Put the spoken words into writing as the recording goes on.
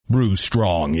Brew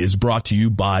Strong is brought to you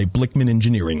by Blickman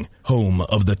Engineering, home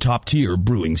of the top-tier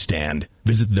brewing stand.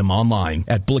 Visit them online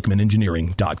at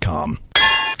blickmanengineering.com.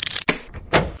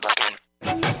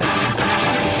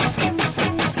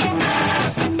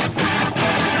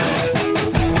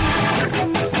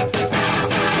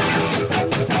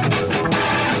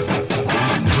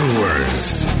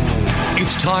 Brewers,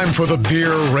 it's time for the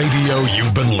beer radio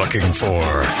you've been looking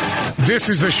for. This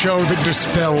is the show that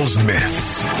dispels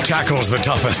myths, tackles the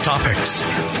toughest topics,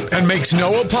 and makes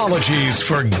no apologies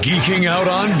for geeking out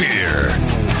on beer.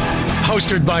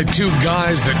 Hosted by two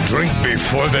guys that drink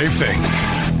before they think,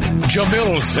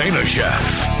 Jamil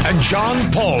Zainasheff and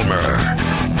John Palmer.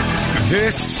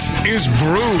 This is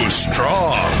Brew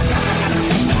Strong.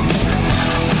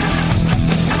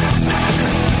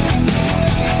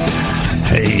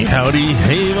 Hey, howdy.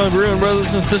 Hey, my brewing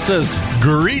brothers and sisters.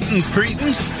 Greetings,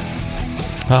 cretins.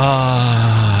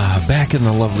 Back in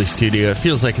the lovely studio. It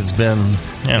feels like it's been,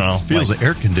 Feels like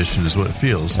air conditioned is what it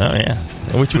feels. Oh, yeah.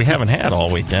 Which we haven't had all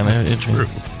weekend. It's true.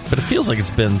 But it feels like it's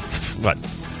been,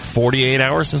 48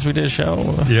 hours since we did a show?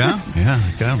 Yeah,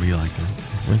 it gotta be like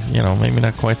that. Maybe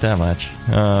not quite that much.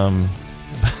 Though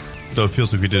it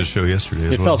feels like we did a show yesterday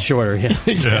as It well. felt shorter, yeah.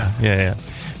 Yeah.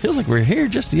 Feels like we were here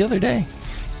just the other day.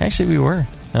 Actually, we were.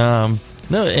 No,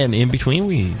 and in between,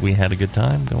 we had a good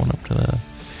time going up to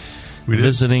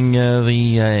visiting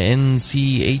the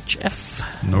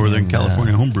NCHF. Northern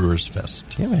California Homebrewers Fest.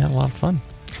 Yeah, we had a lot of fun.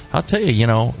 I'll tell you,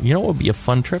 what would be a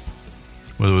fun trip?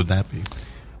 What would that be?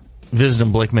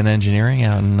 Visiting Blickman Engineering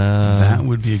out in... that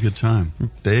would be a good time.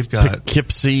 They've got...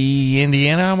 Poughkeepsie,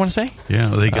 Indiana, I want to say. Yeah,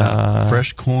 they got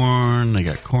fresh corn, they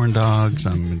got corn dogs,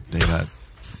 they got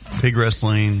pig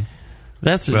wrestling...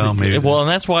 maybe. And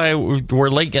that's why we're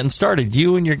late getting started.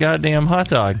 You and your goddamn hot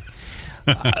dog.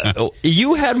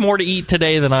 You had more to eat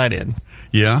today than I did.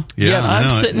 Yeah. And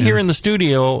I'm sitting here in the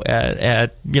studio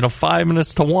at 5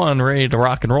 minutes to 1, ready to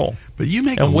rock and roll. But you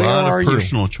make a lot of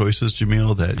personal choices,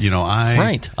 Jamil. That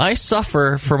right. I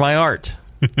suffer for my art.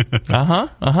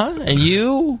 And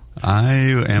you? I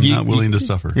am not willing to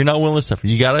suffer. You're not willing to suffer.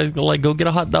 You gotta go get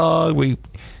a hot dog.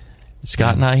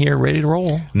 Scott and I here ready to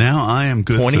roll. Now I am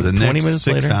good for the next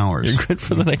 6 hours. You're good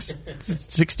for the next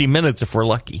 60 minutes if we're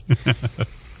lucky.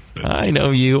 I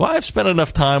know you. I've spent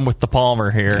enough time with the Palmer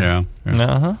here. Yeah.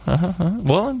 Well,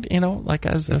 like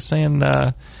I was saying,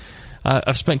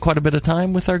 I've spent quite a bit of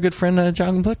time with our good friend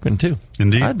John Blickman, too.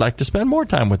 Indeed. I'd like to spend more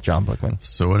time with John Blickman.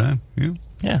 So would I.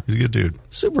 Yeah. He's a good dude.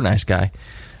 Super nice guy.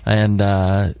 And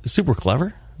super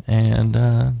clever. And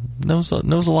knows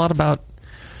a lot about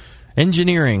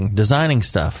engineering, designing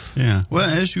stuff. Yeah. Well,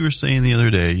 as you were saying the other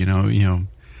day,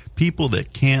 people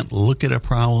that can't look at a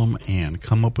problem and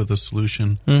come up with a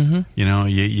solution. Mm-hmm.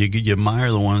 You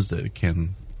admire the ones that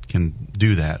can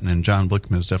do that, and John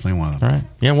Blickman is definitely one of them. Right.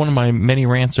 Yeah, one of my many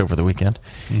rants over the weekend.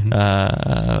 Mm-hmm.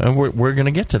 And we're going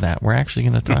to get to that. We're actually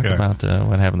going to talk about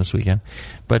what happened this weekend.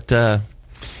 But and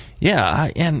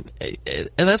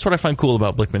that's what I find cool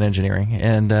about Blickman Engineering.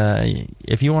 And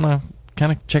if you want to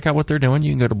kind of check out what they're doing,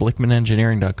 you can go to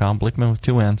blickmanengineering.com, Blickman with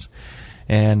 2 N's,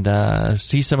 and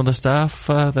see some of the stuff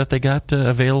that they got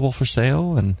available for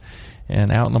sale and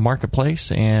out in the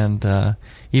marketplace. And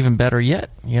even better yet,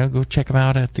 go check them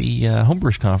out at the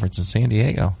Homebrewers Conference in San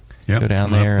Diego. Yep, go down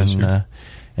there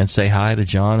and say hi to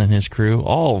John and his crew.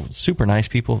 All super nice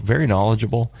people, very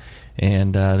knowledgeable,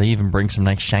 and they even bring some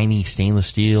nice shiny stainless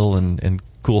steel and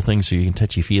cool things so you can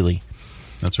touchy-feely.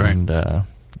 That's right. And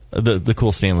the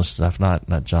cool stainless stuff,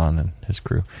 not John and his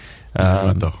crew.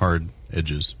 Not the hard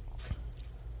edges.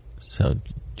 So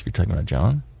you're talking about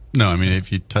John? No, I mean,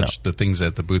 if you touch the things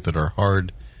at the booth that are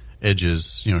hard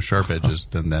edges, sharp edges,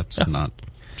 then that's not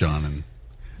John, and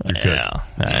you're good. Yeah,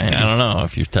 I don't know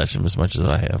if you've touched him as much as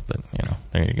I have, but,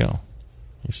 there you go.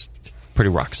 He's pretty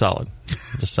rock solid.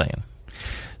 Just saying.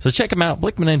 So check them out,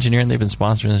 Blickman Engineering. They've been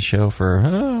sponsoring this show for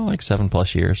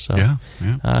 7+ years. So yeah.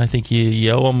 I think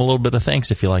you owe them a little bit of thanks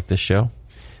if you like this show.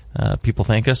 People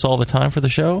thank us all the time for the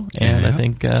show, and I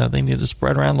think they need to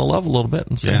spread around the love a little bit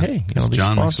and say, hey, these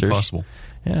John sponsors, makes it possible.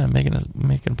 Yeah, making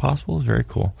it possible is very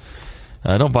cool.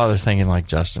 Don't bother thinking like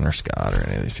Justin or Scott or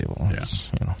any of these people. It's,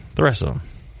 the rest of them.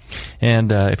 And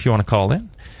if you want to call in,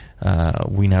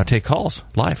 we now take calls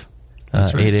live.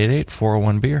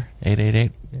 888-401-BEER,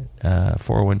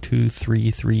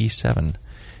 888-401-2337.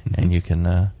 And you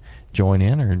can join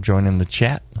in or join in the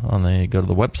chat. Go to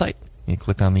the website. You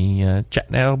click on the chat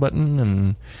now button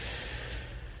and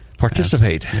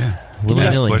participate.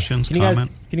 Ask questions,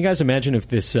 comment. Can you guys imagine if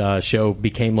this show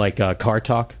became like Car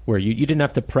Talk, where you didn't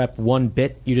have to prep one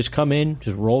bit? You just come in,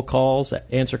 just roll calls,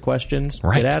 answer questions,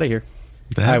 get out of here.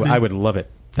 I would love it.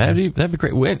 That'd be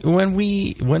great. When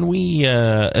we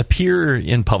appear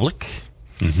in public,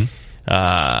 we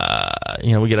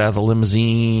get out of the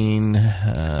limousine,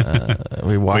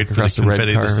 we walk across the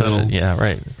red carpet. Yeah,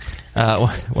 right.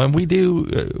 When we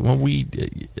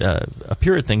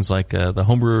appear at things like the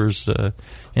Homebrewers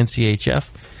NCHF,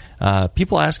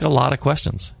 people ask a lot of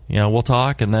questions. We'll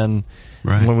talk, and then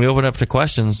when we open up to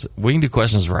questions, we can do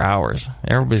questions for hours.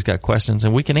 Everybody's got questions,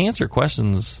 and we can answer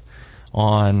questions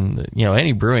on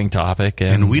any brewing topic,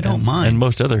 and we don't mind, and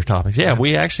most other topics. Yeah,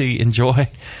 we actually enjoy.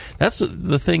 That's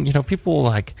the thing. People are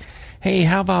like, hey,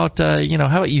 how about you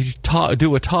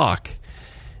do a talk?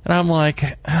 And I'm like,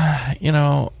 I'd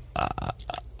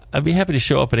be happy to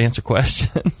show up and answer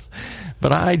questions,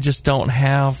 but I just don't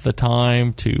have the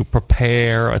time to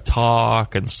prepare a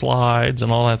talk and slides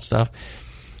and all that stuff.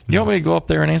 You want me to go up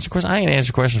there and answer questions? I ain't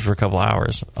answer questions for a couple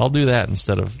hours. I'll do that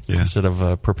instead of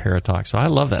prepare a talk. So I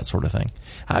love that sort of thing.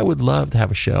 I would love to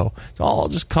have a show. So I'll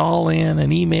just call in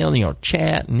and email,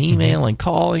 chat and email and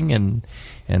calling and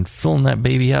filling that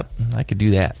baby up. I could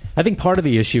do that. I think part of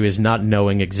the issue is not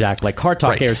knowing exactly. Like Car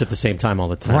Talk airs at the same time all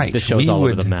the time. Right. This show's all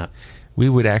over the map. We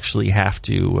would actually have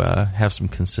to have some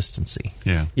consistency.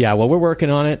 Yeah, well, we're working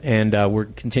on it, and we're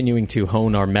continuing to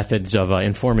hone our methods of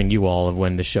informing you all of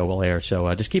when the show will air.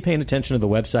 So just keep paying attention to the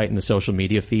website and the social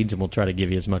media feeds, and we'll try to give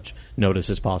you as much notice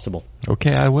as possible.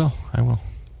 Okay, I will.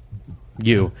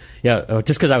 You. Yeah,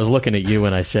 just because I was looking at you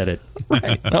when I said it.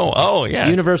 Right. Oh, yeah.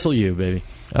 Universal you, baby.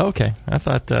 Okay. I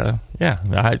thought, I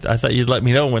thought you'd let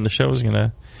me know when the show was going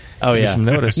to give some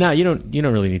notice. No, you don't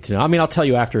really need to know. I mean, I'll tell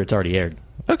you after it's already aired.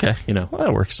 Okay, well,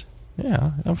 that works.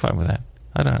 Yeah, I'm fine with that.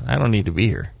 I don't need to be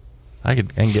here. I can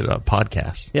get a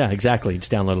podcast. Yeah, exactly.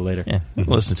 Just download it later. Yeah,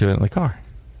 listen to it in the car.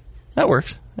 That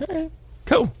works. All right,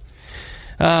 cool.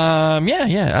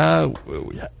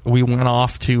 We went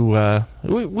off to.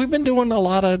 We've been doing a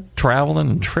lot of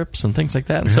traveling and trips and things like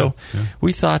that, and so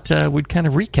we thought we'd kind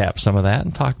of recap some of that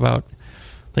and talk about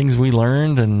things we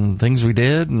learned and things we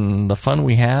did and the fun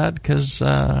we had, because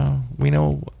we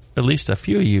know at least a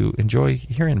few of you enjoy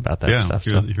hearing about that stuff.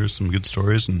 Here's some good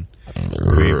stories, and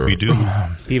we do.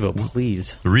 Evo,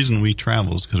 please. The reason we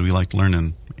travel is because we like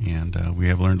learning, and we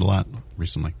have learned a lot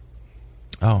recently.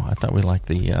 Oh, I thought we liked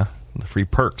the free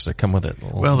perks that come with it.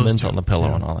 Mint on the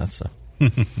pillow and all that stuff.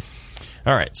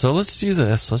 All right, so let's do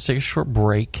this. Let's take a short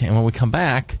break, and when we come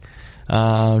back,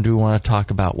 do we want to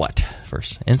talk about what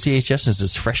first? NCHS is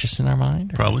its freshest in our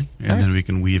mind? Probably, and then we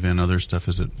can weave in other stuff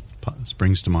as it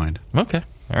springs to mind. Okay.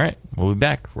 All right. We'll be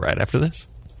back right after this.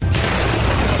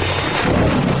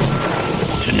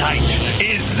 Tonight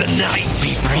is the night.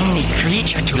 We bring the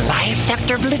creature to life,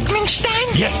 Dr.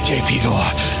 Blickmanstein? Yes, J.P.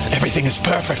 Gore. Everything is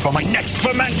perfect for my next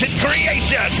fermented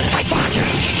creation. But, Doctor,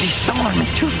 the storm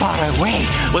is too far away.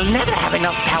 We'll never have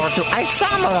enough power to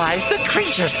isomerize the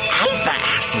creature's alpha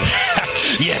acid.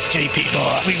 Yes, J.P.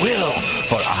 Gore, we will.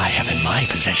 For I have in my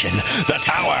possession the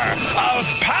Tower of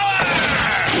Power.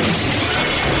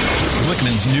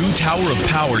 Blickman's new Tower of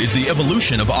Power is the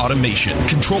evolution of automation.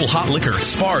 Control hot liquor,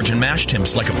 sparge, and mash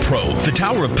temps like a pro. The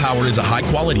Tower of Power is a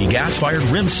high-quality gas-fired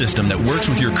rim system that works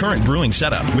with your current brewing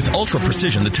setup. With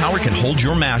ultra-precision, the tower can hold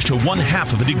your mash to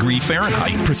 1/2 of a degree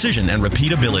Fahrenheit. Precision and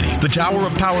repeatability. The Tower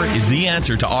of Power is the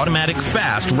answer to automatic,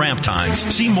 fast ramp times.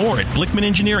 See more at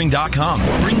BlickmanEngineering.com.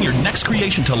 Bring your next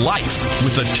creation to life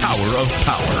with the Tower of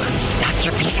Power.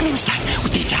 Dr. Blickmanstein,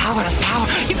 with the Tower of Power,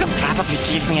 you can probably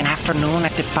give me an afternoon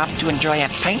at the pub to enjoy a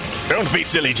pint. Don't be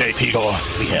silly, J.P. Gore.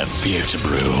 We have beer to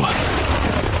brew.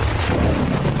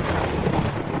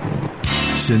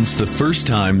 Since the first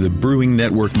time the Brewing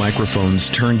Network microphones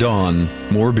turned on,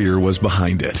 More Beer was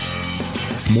behind it.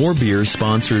 More Beer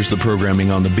sponsors the programming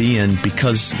on the BN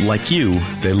because, like you,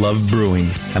 they love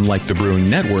brewing. And like the Brewing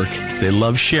Network, they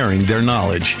love sharing their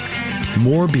knowledge.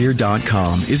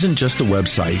 Morebeer.com isn't just a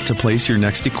website to place your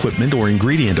next equipment or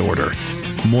ingredient order.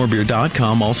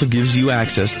 Morebeer.com also gives you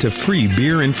access to free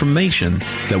beer information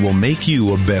that will make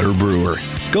you a better brewer.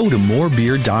 Go to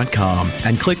morebeer.com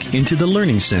and click into the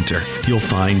Learning Center. You'll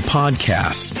find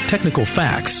podcasts, technical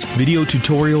facts, video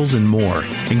tutorials, and more,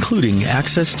 including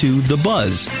access to The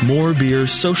Buzz, More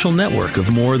Beer's social network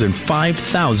of more than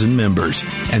 5,000 members.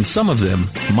 And some of them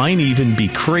might even be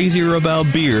crazier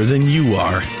about beer than you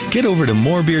are. Get over to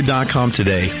morebeer.com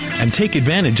today and take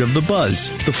advantage of The Buzz,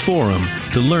 the forum,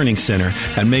 the Learning Center,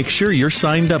 and make sure you're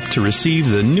signed up to receive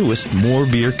the newest More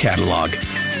Beer catalog.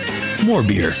 More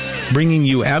Beer, bringing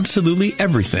you absolutely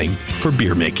everything for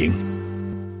beer making.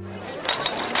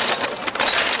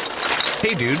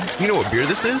 Hey, dude, you know what beer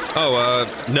this is? Oh,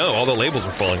 no, all the labels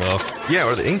are falling off. Yeah,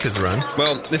 or the ink has run.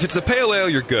 Well, if it's a pale ale,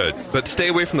 you're good, but stay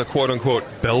away from the quote-unquote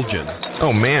Belgian.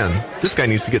 Oh man, this guy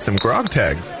needs to get some grog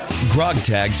tags. Grog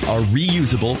tags are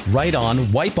reusable,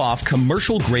 write-on, wipe-off,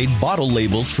 commercial-grade bottle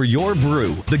labels for your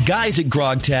brew. The guys at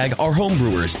Grog Tag are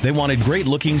homebrewers. They wanted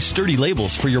great-looking, sturdy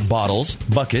labels for your bottles,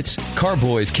 buckets,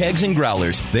 carboys, kegs, and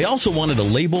growlers. They also wanted a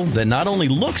label that not only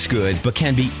looks good, but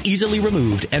can be easily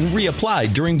removed and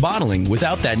reapplied during bottling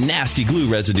without that nasty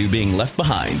glue residue being left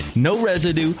behind. No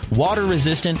residue,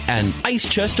 water-resistant, and ice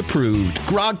chest approved.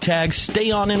 Grog tags stay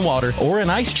on in water or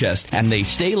an ice chest, and they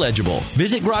stay legible.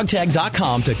 Visit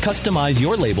grogtag.com to customize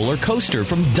your label or coaster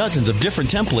from dozens of different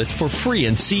templates for free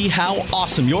and see how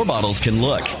awesome your bottles can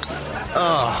look.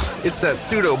 It's that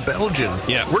pseudo-Belgian.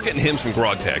 Yeah, we're getting him some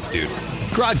grog tags, dude.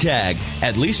 Grog Tag.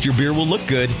 At least your beer will look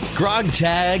good.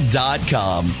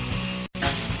 grogtag.com.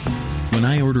 When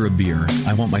I order a beer,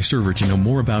 I want my server to know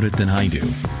more about it than I do.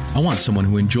 I want someone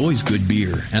who enjoys good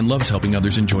beer and loves helping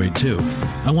others enjoy it too.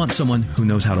 I want someone who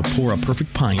knows how to pour a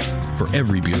perfect pint for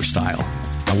every beer style.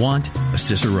 I want a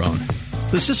Cicerone.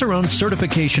 The Cicerone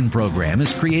Certification Program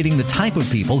is creating the type of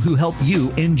people who help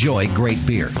you enjoy great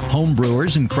beer. Home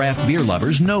brewers and craft beer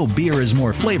lovers know beer is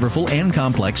more flavorful and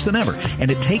complex than ever,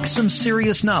 and it takes some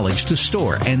serious knowledge to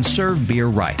store and serve beer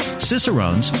right.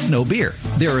 Cicerones know beer.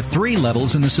 There are 3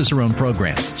 levels in the Cicerone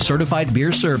program: Certified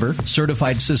Beer Server,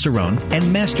 Certified Cicerone,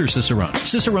 and Master Cicerone.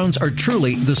 Cicerones are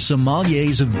truly the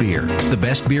sommeliers of beer. The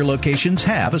best beer locations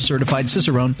have a Certified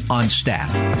Cicerone on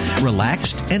staff.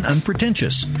 Relaxed and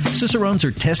unpretentious, Cicerones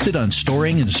are tested on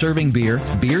storing and serving beer,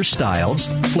 beer styles,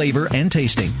 flavor and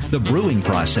tasting, the brewing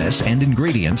process and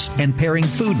ingredients, and pairing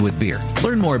food with beer.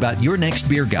 Learn more about your next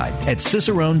beer guide at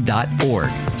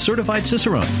cicerone.org. Certified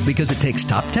Cicerone, because it takes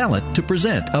top talent to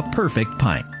present a perfect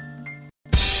pint.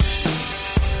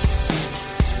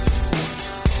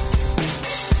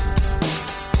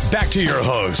 Back to your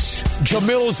hosts,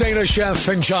 Jamil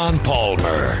Zainasheff and John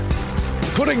Palmer.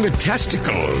 Putting the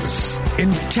testicles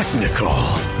in technical.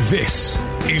 This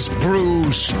is Brew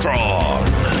Strong.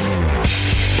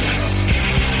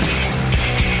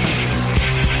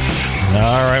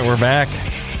 All right, we're back.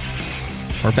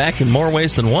 We're back in more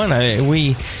ways than one.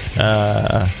 We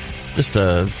just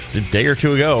a day or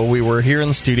two ago, we were here in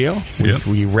the studio.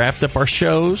 We wrapped up our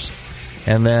shows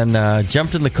and then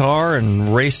jumped in the car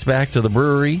and raced back to the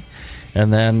brewery.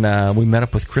 And then we met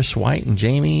up with Chris White and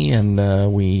Jamie,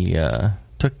 and we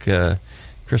took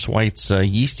Chris White's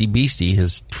Yeasty Beastie,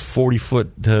 his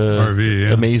 40-foot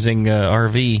RV, amazing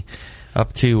RV,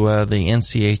 up to the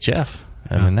NCHF.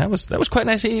 I mean, that was quite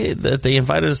nice that they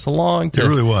invited us along. To, it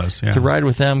really was, to ride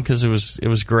with them, because it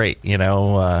was great. You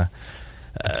know,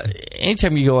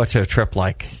 anytime you go out to a trip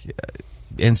like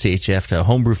NCHF, to a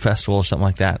homebrew festival or something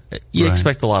like that, you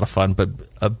expect a lot of fun. But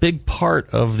a big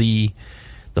part of the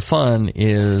fun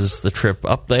is the trip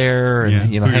up there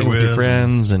and hang with your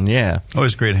friends and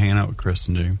always great hanging out with Chris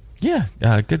and Jim.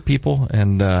 Good people,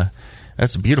 and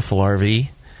that's a beautiful RV.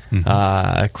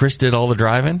 Chris did all the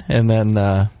driving, and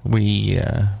then we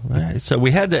had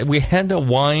to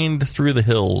wind through the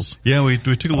hills. We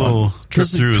took a little trip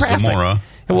through Zamora.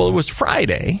 Well, it was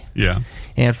Friday.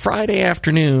 And Friday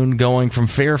afternoon going from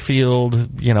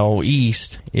Fairfield,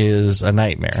 east is a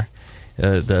nightmare.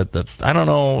 I don't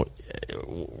know.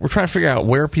 We're trying to figure out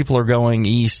where people are going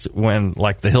east when,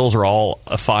 like, the hills are all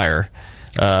afire.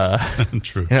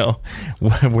 True.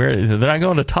 Where they're not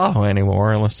going to Tahoe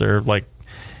anymore unless they're like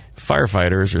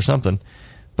firefighters or something.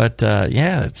 But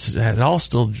it all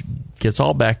still gets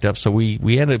all backed up. So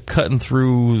we ended up cutting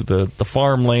through the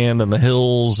farmland and the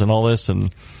hills and all this,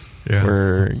 and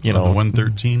we're the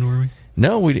 113 were we?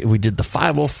 No, we did the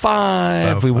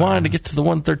 505. We wanted to get to the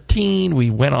 113. We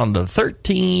went on the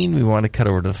 13. We wanted to cut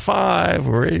over to the 5.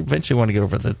 We eventually wanted to get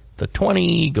over the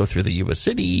 20, go through the Yuba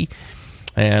City,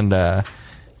 and got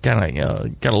a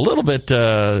little bit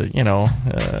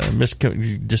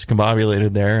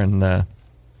discombobulated there, and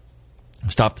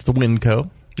stopped at the Winco.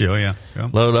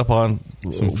 Loaded up on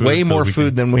way more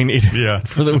food than we needed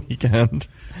for the weekend.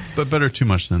 But better too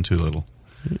much than too little.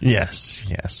 Yes.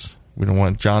 We don't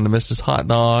want John to miss his hot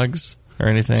dogs or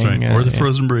anything. That's right. Or the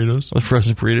frozen burritos. The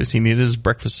frozen burritos. He needed his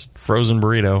breakfast frozen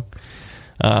burrito.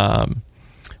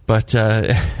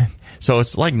 So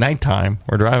it's like nighttime.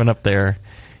 We're driving up there.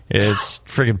 It's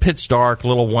friggin' pitch dark,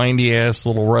 little windy-ass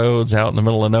little roads out in the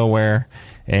middle of nowhere.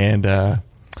 And all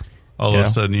of a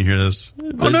sudden you hear this,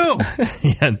 oh no!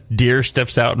 Deer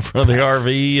steps out in front of the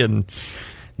RV, and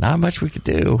not much we could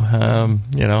do.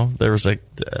 There was an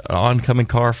oncoming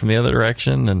car from the other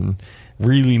direction, and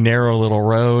really narrow little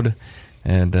road,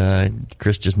 and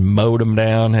Chris just mowed him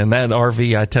down. And that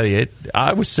RV, I tell you,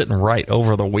 I was sitting right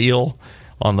over the wheel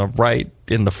on the right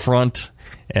in the front,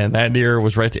 and that deer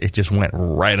was right there. It just went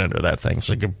right under that thing. It's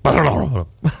like,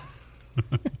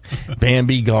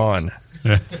 Bambi gone.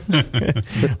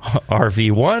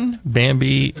 RV 1,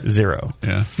 Bambi 0.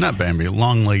 Yeah, not Bambi,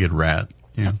 long-legged rat.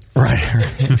 Yeah, right.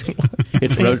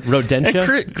 It's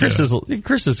rodentia.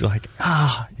 Chris is like,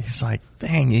 he's like,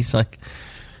 dang, he's like,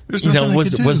 There's you know, nothing I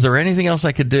could do. was there anything else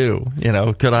I could do? You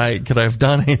know, could I have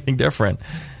done anything different?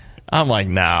 I'm like,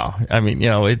 no. I mean, you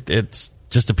know, it's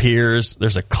just appears.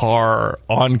 There's a car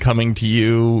oncoming to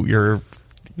you.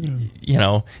 You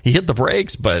know, he hit the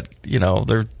brakes, but you know,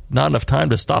 there's not enough time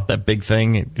to stop that big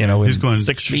thing. You know, he's in going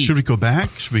 6 feet. Should we go back?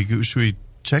 Should we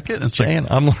check it? It's Saying,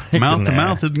 I'm like, mouth to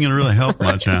mouth isn't going to really help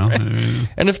much now.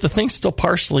 And if the thing's still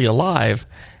partially alive,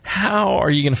 how are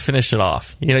you going to finish it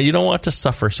off? You know, you don't want to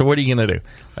suffer. So what are you going to do?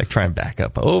 Like try and back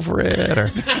up over it,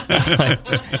 or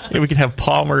like, we could have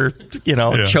Palmer, you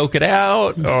know, choke it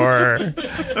out, or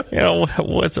you know,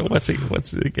 what's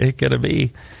it going to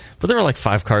be? But there were like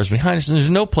 5 cars behind us, and there's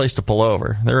no place to pull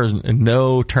over. There is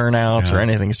no turnouts or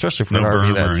anything, especially for an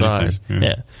RV that size.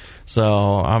 Yeah.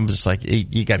 So I'm just like,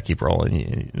 you got to keep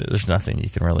rolling. There's nothing you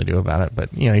can really do about it.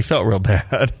 But, you know, he felt real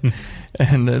bad.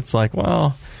 And it's like,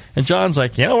 well, and John's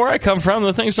like, you know, where I come from,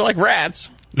 the things are like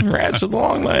rats. Rats with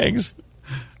long legs.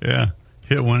 Yeah.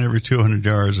 Hit one every 200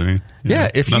 yards. I mean,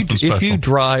 if you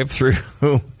drive through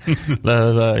the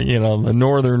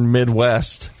northern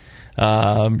Midwest,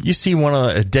 you see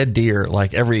a dead deer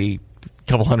like every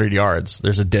couple hundred yards.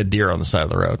 There's a dead deer on the side of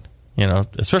the road. You know,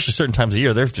 especially certain times of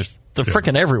year, they're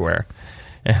freaking everywhere.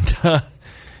 And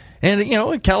you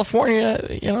know, in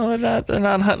California, you know, they're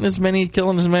not hunting as many,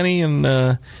 killing as many, and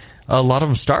a lot of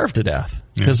them starve to death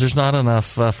because there's not enough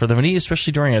for them to eat,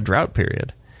 especially during a drought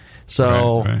period.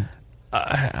 So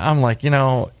I'm like, you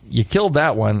know, you killed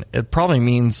that one. It probably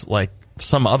means like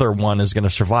some other one is going to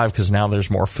survive because now there's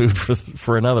more food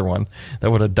for another one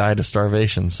that would have died of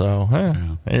starvation.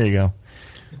 So there you go.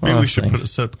 Maybe we should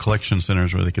set up collection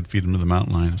centers where they could feed them to the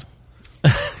mountain lions.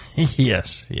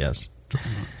 Yes.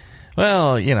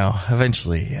 Well, you know,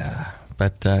 eventually,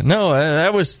 but no,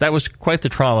 that was quite the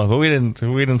trauma. But we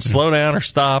didn't slow down or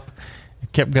stop.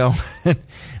 It kept going.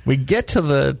 We get to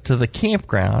the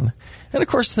campground. And, of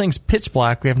course, the thing's pitch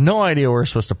black. We have no idea where we're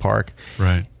supposed to park.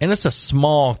 Right. And it's a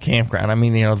small campground. I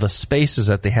mean, you know, the spaces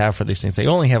that they have for these things, they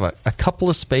only have a couple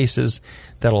of spaces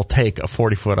that'll take a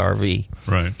 40-foot RV.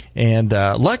 Right. And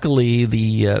luckily,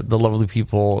 the lovely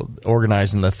people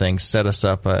organizing the thing set us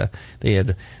up. They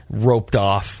had roped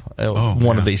off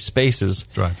one of these spaces.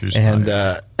 Drive-through and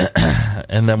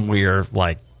and then we are,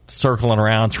 like, circling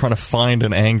around trying to find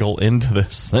an angle into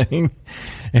this thing.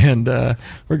 And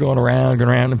we're going around,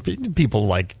 and people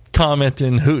like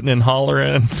commenting, hooting and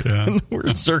hollering. And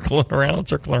we're circling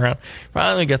around.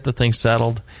 Finally get the thing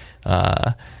settled.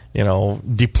 You know,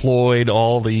 deployed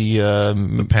all the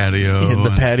patio.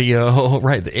 The patio,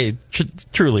 right.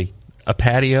 Truly, a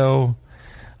patio,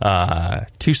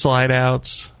 2 slide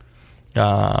outs,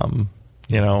 you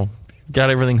know, got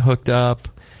everything hooked up.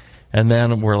 And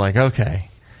then we're like, okay.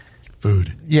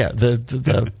 Food. Yeah,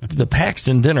 the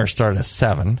Paxton dinner started at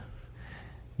 7.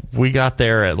 We got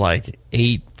there at like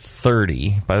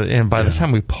 8:30. By the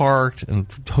time we parked and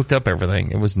hooked up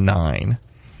everything, it was 9.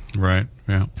 Right.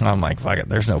 Yeah. I'm like, fuck it.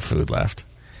 There's no food left.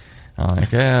 I'm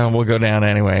like, we'll go down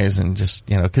anyways, and just,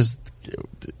 you know, because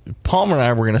Palmer and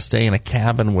I were going to stay in a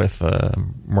cabin with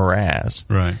Mraz.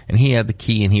 Right. And he had the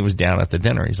key, and he was down at the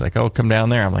dinner. He's like, oh, come down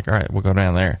there. I'm like, all right, we'll go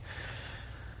down there.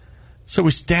 So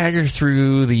we stagger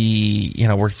through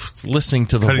we're listening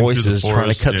to the voices, trying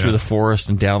to cut through the forest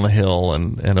and down the hill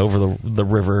and over the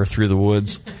river through the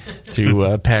woods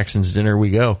to Paxton's dinner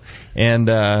we go. And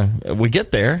we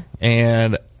get there,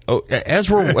 and as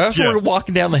we're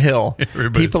walking down the hill,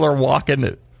 people are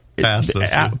walking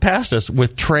past us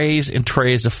with trays and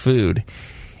trays of food.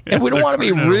 And we don't want to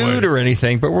be rude or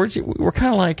anything, but we're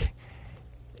kind of like,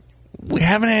 we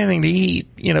haven't anything to eat,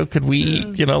 you know, could we,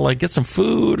 you know, like get some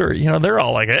food, or, you know, they're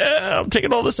all like, I'm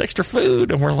taking all this extra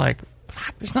food. And we're like,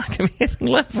 there's not going to be anything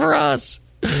left for us.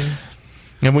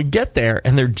 And we get there,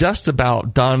 and they're just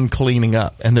about done cleaning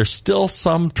up, and there's still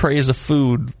some trays of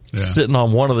food sitting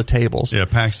on one of the tables. Yeah,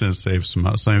 Paxton saved some for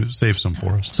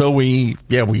us. So he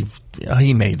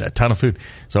made a ton of food.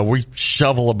 So we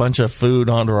shovel a bunch of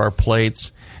food onto our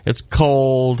plates. It's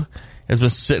cold. It's been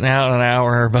sitting out an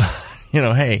hour, but, you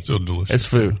know, hey, still delicious. It's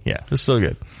food. Yeah, it's still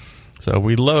good. So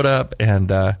we load up,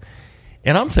 and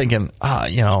I'm thinking,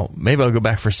 you know, maybe I'll go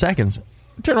back for seconds.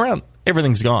 Turn around,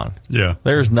 everything's gone. Yeah,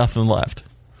 there's nothing left.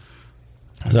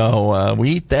 So we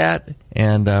eat that,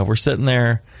 and we're sitting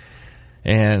there,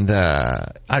 and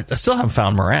I still haven't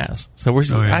found Mraz. So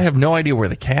I have no idea where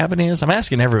the cabin is. I'm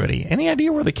asking everybody, any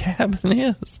idea where the cabin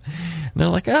is? And they're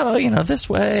like, oh, you know, this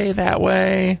way, that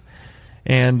way.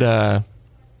 And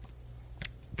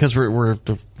because we're we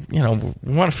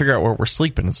want to figure out where we're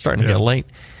sleeping. It's starting to get late,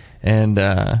 and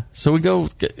so we go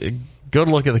to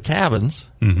look at the cabins,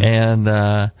 and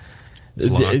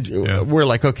we're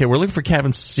like, okay, we're looking for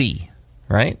cabin C,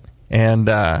 right? And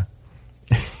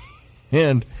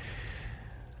and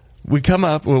we come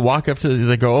up, we walk up to,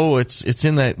 they go, oh, it's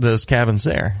in those cabins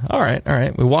there. All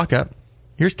right. We walk up.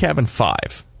 Here's cabin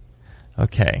 5.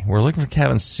 Okay, we're looking for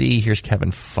cabin C. Here's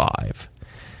cabin 5.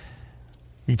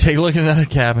 You take a look at another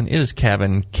cabin. It is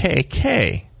cabin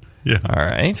KK. Yeah. All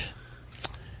right.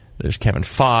 There's cabin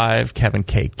 5, cabin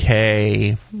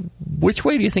KK. Which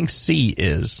way do you think C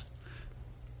is?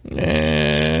 I don't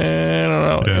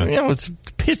know. Yeah. It's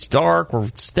pitch dark. We're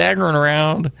staggering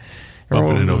around.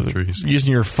 Bumping into the trees.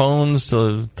 Using your phones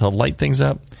to light things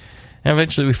up. And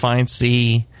eventually we find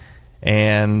C,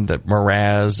 and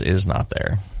Mraz is not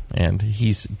there. And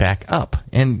he's back up.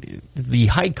 And the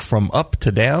hike from up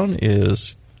to down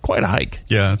is quite a hike.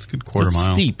 Yeah, it's a good quarter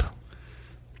mile. Steep.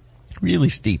 Really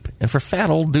steep. And for fat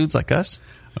old dudes like us,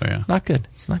 not good.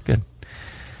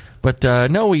 But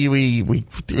no,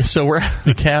 so we're at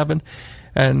the cabin,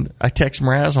 and I text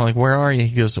Mraz. I'm like, where are you?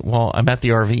 He goes, well, I'm at the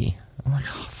RV. I'm like,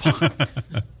 oh, fuck.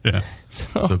 Yeah.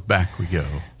 So back we go.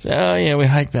 So, we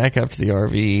hiked back up to the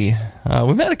RV.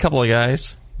 We met a couple of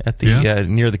guys at the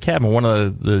near the cabin. One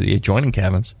of the adjoining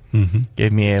cabins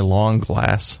gave me a long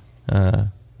glass,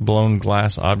 blown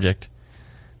glass object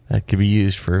that could be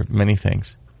used for many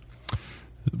things.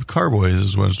 Carboys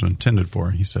is what it's intended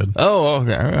for, he said. Oh,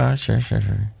 okay. Sure.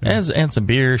 Yeah. And some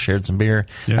beer, shared some beer.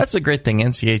 Yeah. That's the great thing,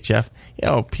 NCHF.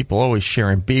 People always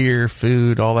sharing beer,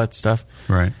 food, all that stuff.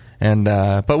 Right. And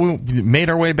but we made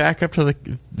our way back up to the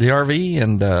RV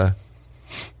and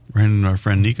ran into our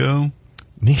friend Nico.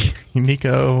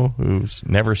 Nico, who's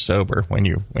never sober when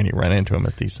you run into him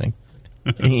at these things.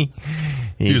 He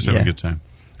was having a good time.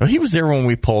 Well, he was there when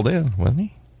we pulled in, wasn't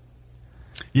he?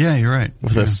 Yeah, you're right.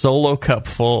 With a solo cup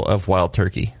full of wild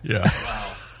turkey. Yeah.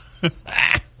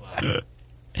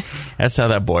 That's how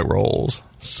that boy rolls.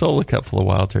 Solo cup full of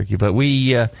wild turkey. But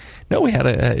we hung out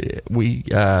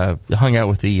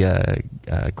with the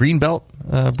Greenbelt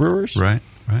Brewers. Right.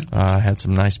 Had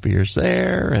some nice beers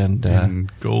there, and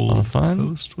Gold a lot of fun.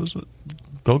 Coast, was it?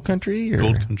 Gold Country?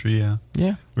 Gold Country, yeah.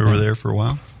 Yeah. We were there for a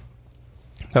while.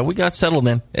 But we got settled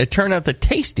in. It turned out that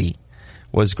Tasty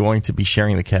was going to be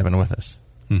sharing the cabin with us.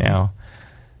 Now,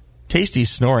 Tasty's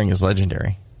snoring is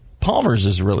legendary. Palmer's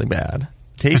is really bad.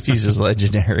 Tasty's is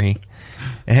legendary.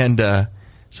 And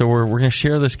so we're going to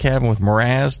share this cabin with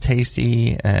Mraz,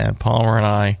 Tasty, and Palmer and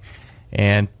I.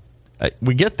 And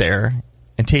we get there,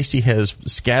 and Tasty has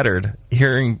scattered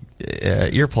hearing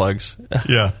earplugs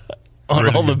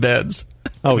on all the beds.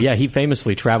 Oh, yeah, he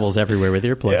famously travels everywhere with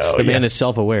earplugs. The man is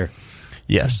self-aware.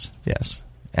 Yes.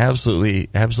 Absolutely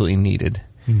needed.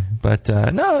 But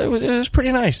no, it was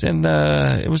pretty nice, and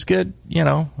it was good.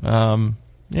 The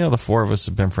four of us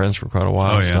have been friends for quite a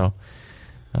while. Oh, yeah. So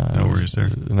no worries there.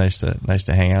 Nice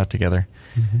to hang out together,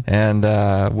 and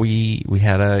we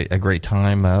had a great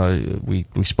time. We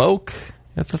spoke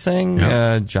at the thing.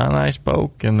 John and I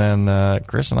spoke, and then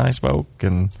Chris and I spoke,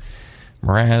 and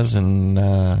Mraz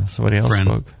and somebody else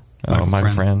spoke.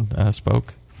 My friend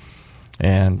spoke,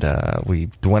 and we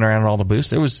went around all the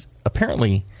booths. There was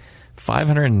apparently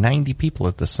 590 people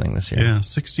at this thing this year. Yeah,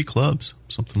 60 clubs,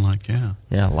 something like, Yeah,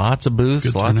 lots of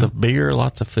booths, lots of beer,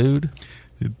 lots of food.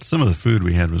 Some of the food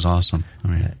we had was awesome. I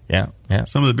mean, yeah.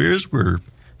 Some of the beers were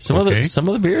some of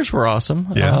the beers were awesome.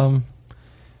 Yeah.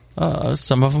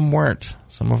 Some of them weren't.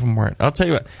 I'll tell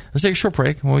you what. Let's take a short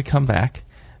break. When we come back,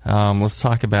 let's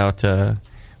talk about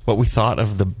what we thought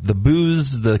of the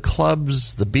booze, the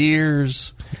clubs, the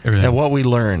beers, everything. And what we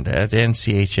learned at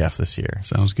NCHF this year.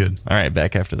 Sounds good. All right,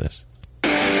 back after this.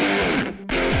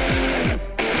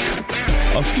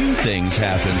 A few things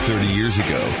happened 30 years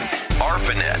ago.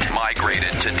 ARPANET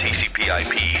migrated to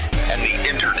TCP/IP, and the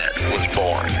Internet was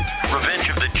born. Revenge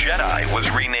of the Jedi was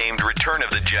renamed Return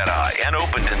of the Jedi and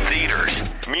opened in theaters.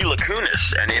 Mila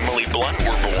Kunis and Emily Blunt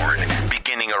were born,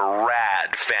 beginning a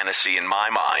rad fantasy in my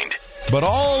mind. But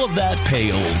all of that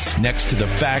pales next to the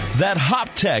fact that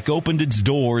HopTech opened its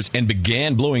doors and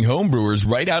began blowing homebrewers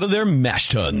right out of their mash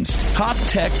tuns.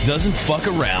 HopTech doesn't fuck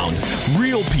around.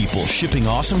 Real people shipping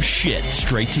awesome shit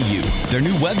straight to you. Their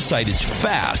new website is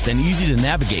fast and easy to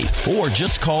navigate. Or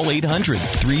just call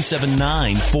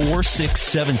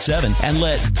 800-379-4677 and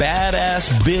let badass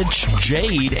bitch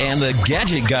Jade and the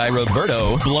gadget guy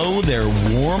Roberto blow their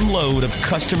warm load of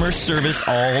customer service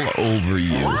all over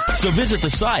you. So visit the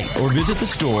site or visit the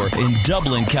store in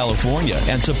Dublin, California,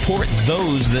 and support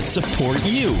those that support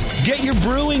you. Get your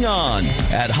brewing on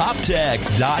at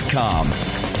hoptech.com.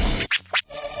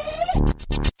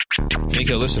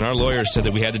 Nico, listen, our lawyers said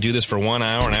that we had to do this for 1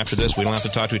 hour, and after this, we don't have to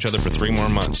talk to each other for 3 more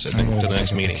months to the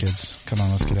next meeting. Kids, come on,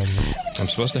 let's get out of here. I'm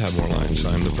supposed to have more lines.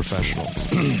 I'm the professional.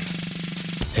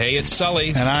 Hey, it's Sully.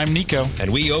 And I'm Nico. And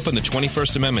we opened the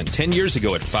 21st Amendment 10 years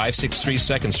ago at 563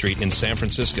 2nd Street in San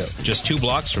Francisco, just 2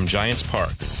 blocks from Giants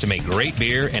Park, to make great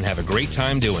beer and have a great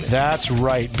time doing it. That's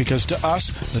right, because to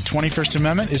us, the 21st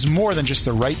Amendment is more than just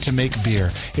the right to make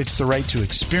beer. It's the right to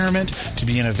experiment, to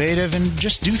be innovative, and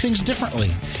just do things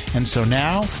differently. And so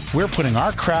now, we're putting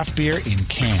our craft beer in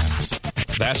cans.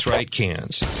 That's right,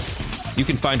 cans. You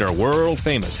can find our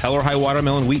world-famous Hell or High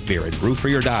Watermelon Wheat Beer at Brew for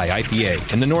Your Die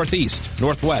IPA in the Northeast,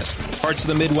 Northwest, parts of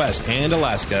the Midwest, and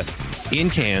Alaska in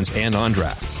cans and on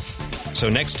draft. So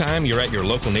next time you're at your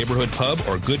local neighborhood pub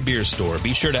or good beer store,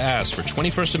 be sure to ask for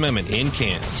 21st Amendment in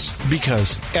cans.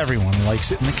 Because everyone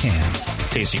likes it in the can.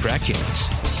 Tasty crack cans.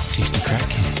 Tasty crack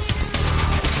cans.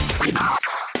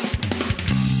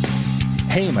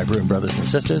 Hey, my brewing brothers and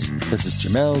sisters, this is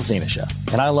Jamel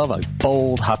NCHF, and I love a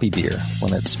bold, hoppy beer,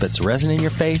 one that spits resin in your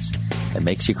face and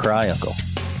makes you cry uncle.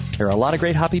 There are a lot of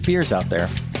great hoppy beers out there,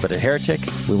 but at Heretic,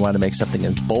 we want to make something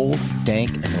as bold, dank,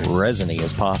 and resiny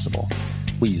as possible.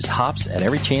 We use hops at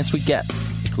every chance we get,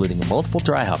 including multiple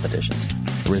dry hop additions.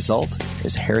 The result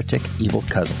is Heretic Evil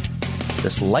Cousin.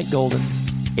 This light golden,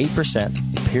 8%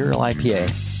 Imperial IPA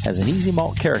has an easy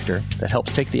malt character that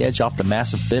helps take the edge off the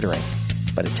massive bittering,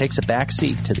 but it takes a back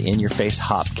seat to the in-your-face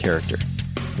hop character.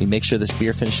 We make sure this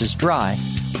beer finishes dry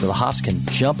so the hops can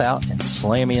jump out and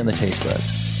slam you in the taste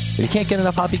buds. If you can't get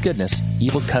enough hoppy goodness,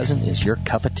 Evil Cousin is your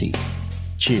cup of tea.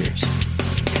 Cheers.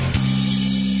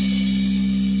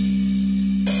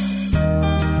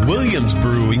 Williams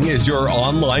Brewing is your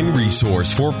online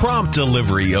resource for prompt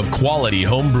delivery of quality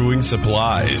home brewing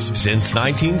supplies. Since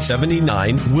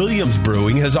 1979, Williams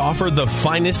Brewing has offered the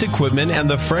finest equipment and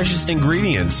the freshest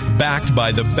ingredients, backed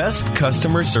by the best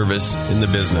customer service in the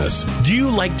business. Do you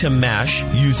like to mash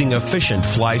using efficient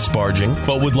fly sparging,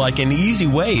 but would like an easy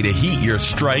way to heat your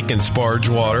strike and sparge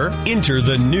water? Enter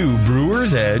the new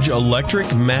Brewer's Edge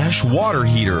electric mash water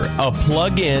heater, a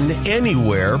plug-in,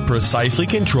 anywhere, precisely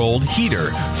controlled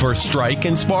heater for strike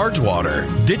and sparge water.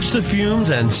 Ditch the fumes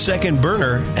and second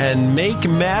burner and make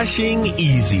mashing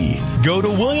easy. Go to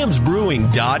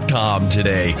williamsbrewing.com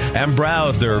today and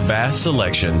browse their vast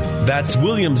selection. That's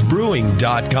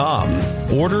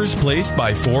williamsbrewing.com. Orders placed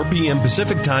by 4 p.m.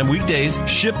 Pacific Time weekdays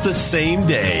ship the same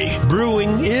day.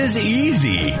 Brewing is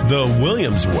easy the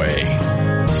Williams way.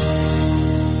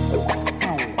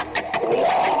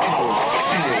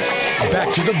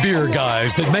 Back to the beer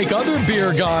guys that make other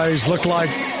beer guys look like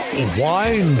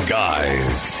wine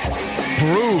guys.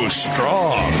 Brew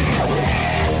strong.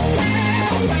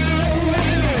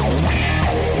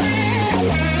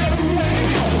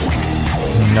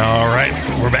 All right,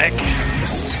 we're back.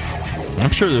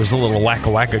 I'm sure there's a little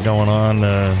wacka-wacka going on,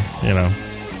 you know.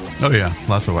 Oh, yeah,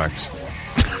 lots of wax.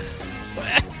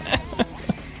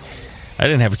 I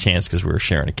didn't have a chance because we were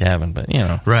sharing a cabin, but, you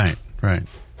know. Right.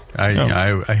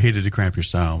 I hated to cramp your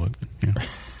style, but, yeah.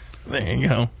 There you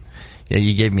go. Yeah,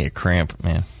 you gave me a cramp,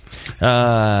 man.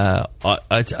 I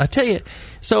tell you,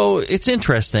 so it's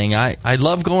interesting. I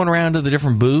love going around to the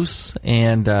different booths,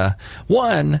 and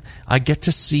one, I get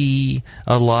to see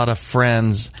a lot of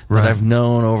friends that I've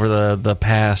known over the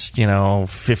past,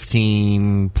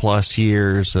 15 plus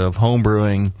years of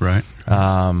homebrewing. Right.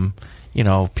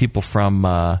 People from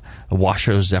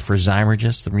Washoe Zephyr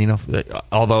Zymergis, the Reno.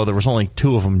 Although there was only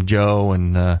 2 of them, Joe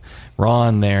and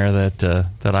Ron, there that a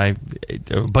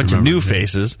bunch of new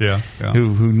faces,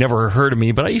 who never heard of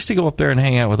me. But I used to go up there and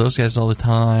hang out with those guys all the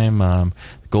time. The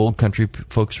Gold Country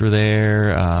folks were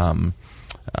there.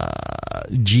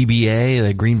 GBA,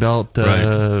 the Greenbelt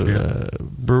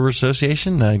Brewer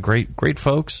Association, great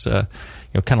folks.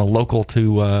 Kind of local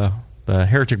to. The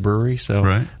Heretic Brewery,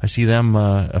 so I see them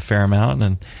a fair amount,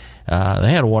 and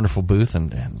they had a wonderful booth.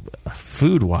 And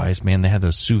food-wise, man, they had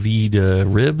those sous vide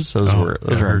ribs. Those were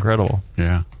incredible.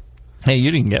 Yeah. Hey, you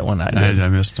didn't get one. I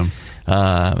missed them.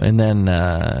 And then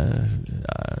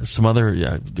some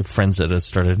other friends that had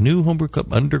started a new homebrew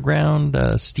club, Underground.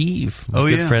 Steve,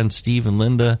 good friend Steve and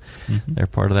Linda, they're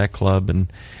part of that club,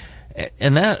 and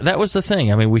that was the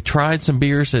thing. I mean, we tried some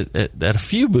beers at a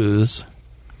few booths.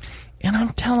 And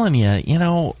I'm telling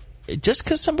you, just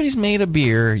because somebody's made a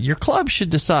beer, your club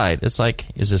should decide. It's like,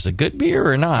 is this a good beer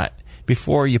or not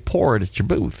before you pour it at your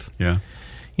booth? Yeah.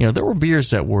 There were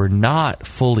beers that were not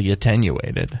fully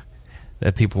attenuated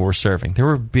that people were serving. There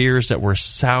were beers that were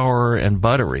sour and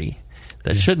buttery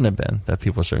that shouldn't have been, that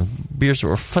people were serving. Beers that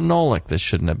were phenolic that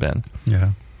shouldn't have been.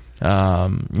 Yeah. I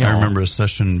remember a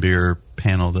session beer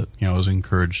panel that I was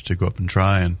encouraged to go up and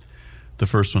try, and the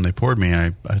first one they poured me,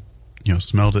 I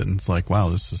smelled it, and it's like, wow,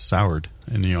 this is soured.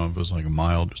 And it was like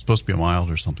supposed to be a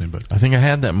mild or something, but I think I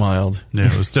had that mild.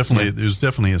 Yeah, it was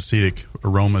definitely acetic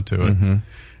aroma to it. Mm-hmm.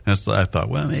 And I thought,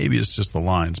 well, maybe it's just the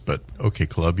lines, but okay,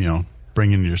 club,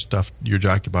 bring in your stuff, your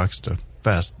jockey box to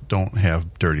Fest, don't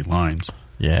have dirty lines.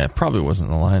 Yeah, it probably wasn't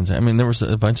the lines. I mean, there was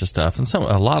a bunch of stuff, and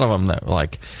a lot of them that were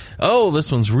like, oh,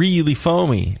 this one's really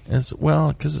foamy. It's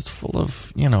because it's full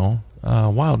of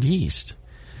wild yeast.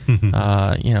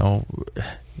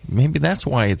 Maybe that's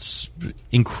why it's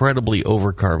incredibly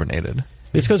overcarbonated.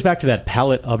 This goes back to that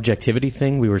palate objectivity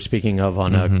thing we were speaking of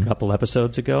on a couple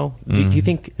episodes ago. Do you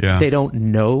think they don't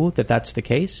know that that's the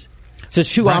case? So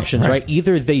there's two options, right?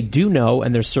 Either they do know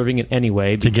and they're serving it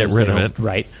anyway to get rid of it,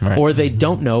 right? Or they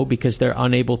don't know because they're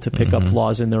unable to pick up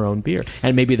flaws in their own beer,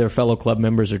 and maybe their fellow club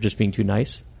members are just being too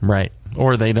nice, right?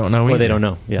 Or they don't know, or they don't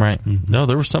know, right? No,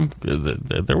 there was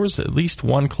there was at least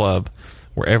one club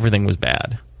where everything was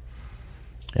bad,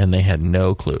 and they had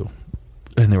no clue,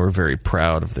 and they were very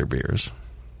proud of their beers.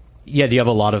 Yeah, do you have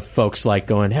a lot of folks like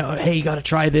going, hey, you got to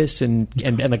try this, and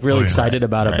like really excited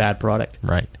about a bad product?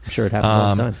 Right. I'm sure it happens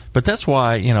all the time. But that's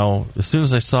why, as soon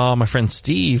as I saw my friend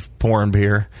Steve pouring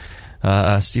beer,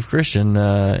 Steve Christian,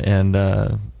 and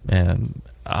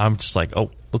I'm just like,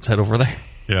 oh, let's head over there.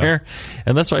 Yeah.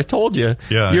 And that's what I told you.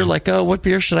 Yeah, You're like, oh, what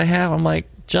beer should I have? I'm like,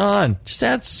 John, just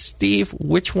ask Steve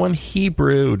which one he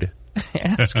brewed.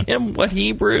 Ask him what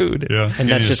he brewed. Yeah, and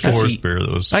that's just because beer that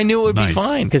was I knew it would be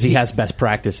fine because he has best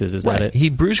practices. Is that it? He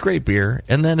brews great beer,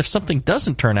 and then if something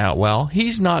doesn't turn out well,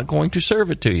 he's not going to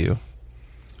serve it to you.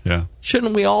 Yeah.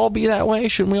 Shouldn't we all be that way?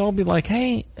 Shouldn't we all be like,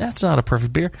 hey, that's not a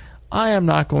perfect beer. I am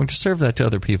not going to serve that to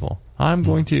other people. I'm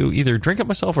going to either drink it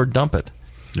myself or dump it.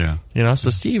 Yeah.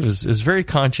 So Steve is very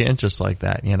conscientious like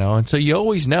that, and so you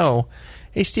always know,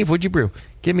 hey, Steve, what'd you brew?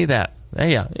 Give me that.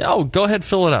 Hey, yeah. Oh, go ahead,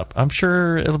 fill it up. I'm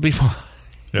sure it'll be fine.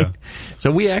 Yeah. So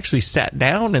we actually sat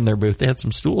down in their booth. They had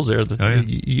some stools there.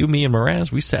 You, me, and Moraz,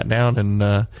 we sat down and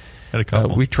had a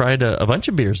couple. We tried a bunch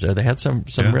of beers there. They had some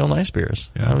real nice beers.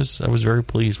 Yeah. I was very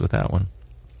pleased with that one.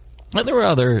 And there were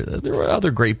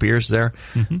other great beers there,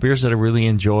 beers that I really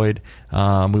enjoyed.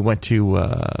 We went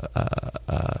to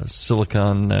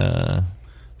Silicon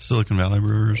Valley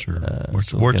Brewers or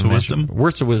Words of Wisdom?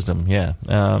 Words of Wisdom, yeah.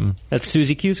 That's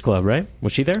Susie Q's club, right?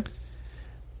 Was she there?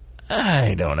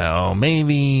 I don't know.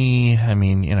 Maybe,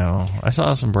 I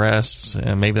saw some breasts,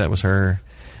 and maybe that was her.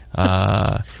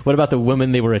 What about the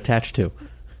women they were attached to?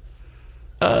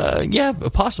 Yeah,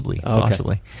 possibly. Oh, okay.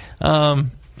 Possibly.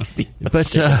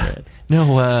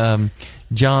 No,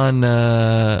 John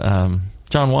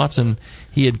Watson,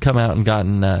 he had come out and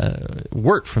gotten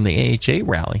wort from the AHA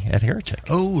rally at Heretic.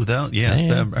 Oh, I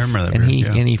remember that. And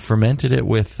beer, he fermented it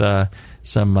with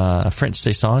some French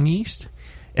Saison yeast,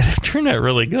 and it turned out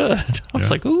really good. I was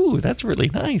like, ooh, that's really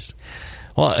nice.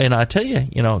 Well, and I tell you,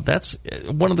 that's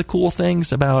one of the cool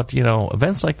things about,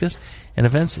 events like this and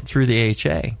events through the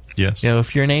AHA. Yes.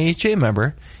 If you're an AHA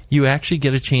member, you actually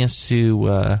get a chance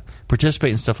to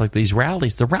participate in stuff like these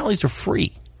rallies. The rallies are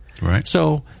free. Right.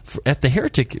 So at the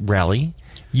Heretic rally,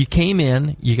 you came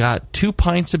in, you got 2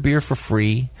 pints of beer for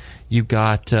free. You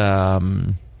got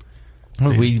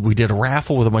we did a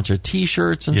raffle with a bunch of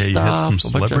T-shirts and stuff. Yeah, you had some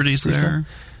celebrities there.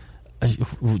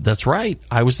 That's right.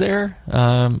 I was there.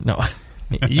 No,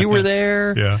 you were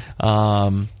there. Yeah.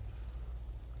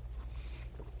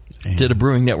 Did a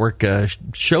Brewing Network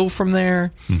show from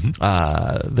there.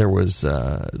 There was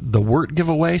the wort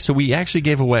giveaway. So we actually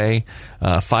gave away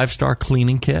a 5-star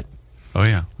cleaning kit. Oh,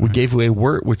 yeah. We gave away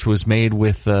wort, which was made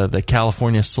with the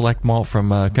California Select Malt from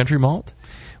Country Malt.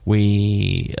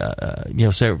 We,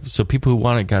 so people who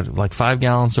wanted got like 5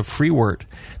 gallons of free wort,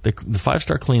 the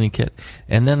 5-star cleaning kit,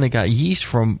 and then they got yeast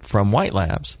from White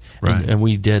Labs. Right. And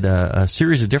we did a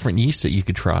series of different yeasts that you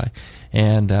could try.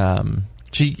 And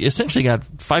she essentially got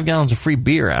 5 gallons of free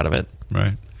beer out of it.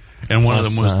 Right. And one of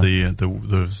them was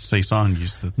the Saison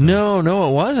yeast. No,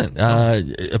 it wasn't.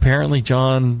 Apparently,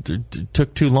 John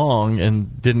took too long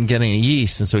and didn't get any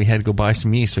yeast, and so he had to go buy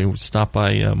some yeast. So he stopped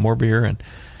by More Beer and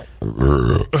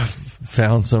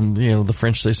found some, the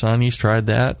French Saison yeast. Tried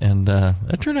that, and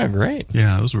it turned out great.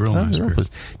 Yeah, it was a real nice beer.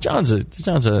 John's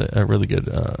a really good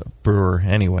brewer,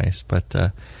 anyways. But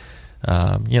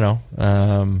I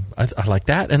like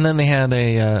that. And then they had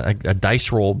a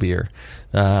dice roll beer.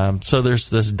 So there's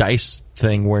this dice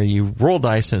thing where you roll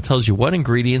dice and it tells you what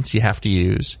ingredients you have to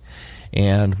use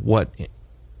and what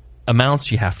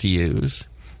amounts you have to use.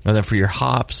 And then for your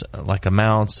hops, like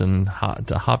amounts and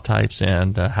hop types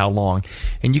and how long.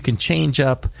 And you can change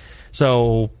up.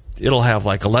 So it'll have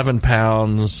like 11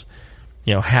 pounds,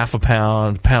 half a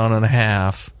pound, pound and a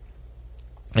half.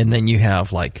 And then you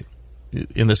have like,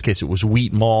 in this case, it was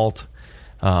wheat malt,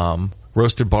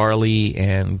 roasted barley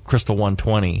and Crystal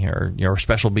 120 or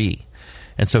Special B.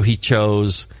 And so he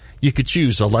chose, you could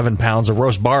choose 11 pounds of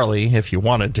roast barley if you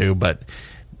wanted to, but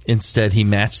instead he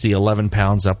matched the 11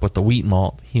 pounds up with the wheat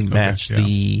malt. He matched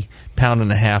the pound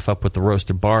and a half up with the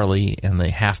roasted barley and the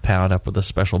half pound up with the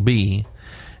Special B.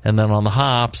 And then on the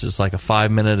hops, it's like a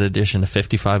 5-minute addition, a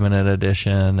 55-minute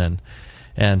addition,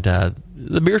 and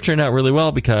the beer turned out really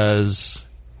well because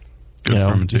good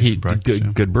fermentation practice,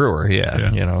 good brewer, he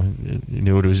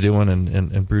knew what he was doing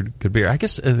and brewed good beer. I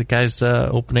guess the guy's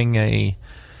has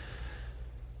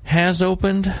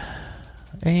opened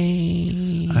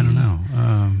a I don't know.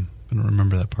 I don't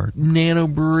remember that part. Nano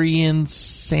brewery in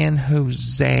San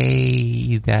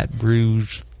Jose that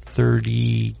brews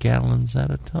 30 gallons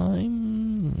at a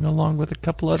time, along with a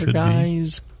couple other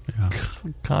guys.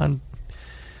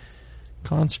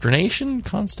 Consternation?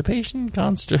 Constipation?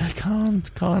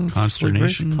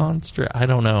 Consternation? I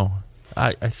don't know.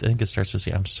 I think it starts with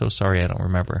C. I'm so sorry I don't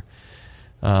remember.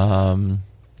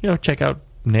 Check out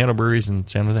Nano Breweries in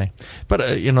San Jose. But,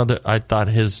 I thought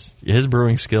his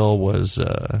brewing skill was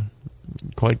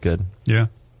quite good. Yeah.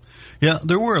 Yeah,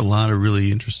 there were a lot of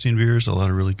really interesting beers, a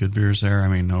lot of really good beers there. I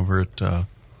mean, over at, what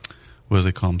do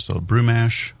they call them? So, Brew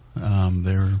Mash, they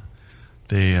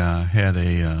had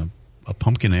a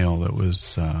pumpkin ale that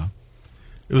was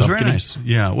very nice.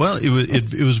 Yeah, well,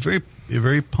 it was very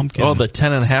pumpkin. Oh, the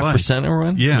 10.5%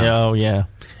 one? Yeah. Oh, yeah.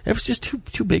 It was just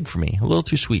too big for me. A little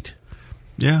too sweet.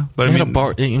 Yeah, but I mean,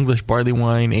 English barley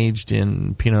wine aged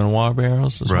in Pinot Noir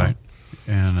barrels as well.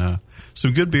 And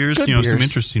some good beers, some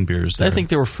interesting beers there. I think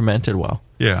they were fermented well.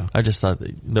 Yeah. I just thought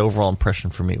the overall impression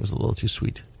for me was a little too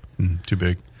sweet. Too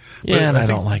big. Yeah, but and I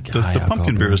don't like the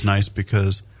pumpkin beer is nice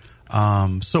because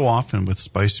so often with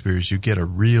spice beers you get a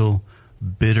real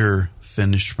bitter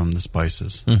finish from the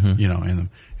spices. And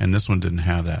this one didn't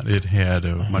have that. It had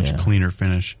a much cleaner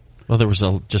finish. Well, there was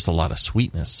just a lot of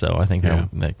sweetness, so I think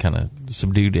that kind of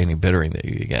subdued any bittering that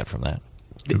you get from that.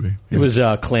 Could be. It was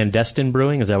clandestine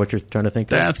brewing. Is that what you're trying to think?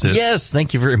 That's it. Yes,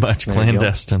 thank you very much.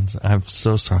 Clandestine. I'm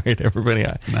so sorry to everybody.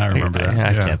 I remember that.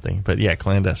 I can't think, but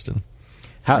clandestine.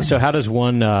 How does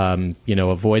one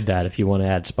avoid that if you want to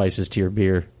add spices to your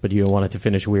beer, but you don't want it to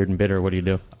finish weird and bitter? What do you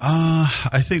do?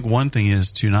 I think one thing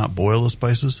is to not boil the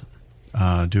spices.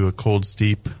 Do a cold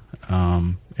steep,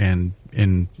 and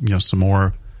some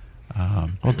more.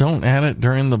 Well, don't add it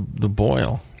during the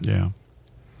boil. Yeah.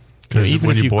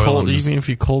 Even if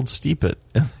you cold steep it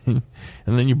and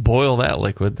then you boil that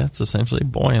liquid, that's essentially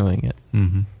boiling it.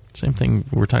 Mm-hmm. Same thing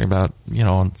we're talking about,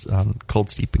 on cold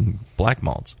steeping black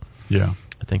malts. Yeah,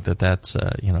 I think that's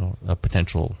a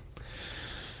potential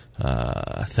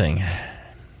thing.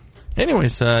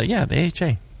 Anyways,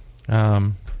 the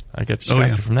AHA. I got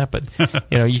distracted from that, but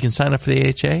you can sign up for the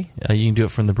AHA. You can do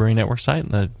it from the Brewing Network site,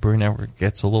 and the Brewing Network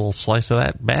gets a little slice of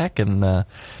that back, and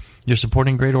you're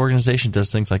supporting a great organization.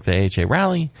 Does things like the AHA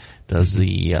Rally, does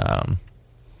the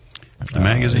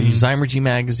magazine, Zymergy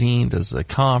magazine, does the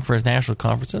conference, national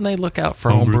conference, and they look out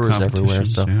for homebrewers everywhere.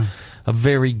 So, a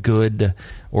very good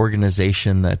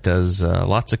organization that does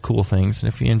lots of cool things.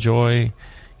 And if you enjoy,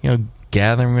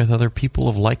 gathering with other people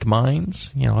of like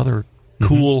minds, other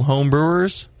cool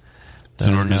homebrewers. It's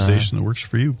an organization that works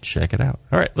for you. Check it out.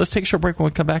 All right, let's take a short break. When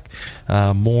we come back,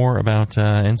 more about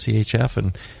NCHF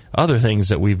and other things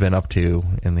that we've been up to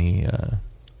in the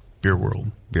beer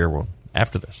world.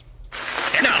 After this.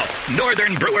 And now,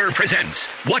 Northern Brewer presents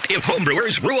What If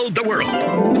Homebrewers Ruled the World?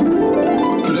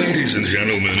 Ladies and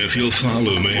gentlemen, if you'll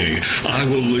follow me, I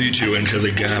will lead you into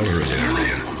the gallery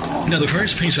area. Now, the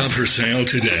first piece up for sale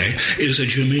today is a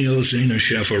Jamil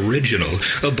Zainasheff original,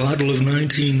 a bottle of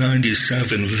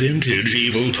 1997 vintage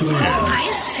Evil Twin. Oh,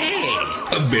 I say.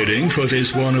 A bidding for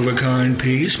this one-of-a-kind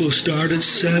piece will start at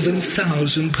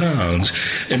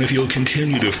 £7,000. And if you'll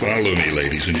continue to follow me,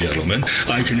 ladies and gentlemen,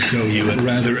 I can show you a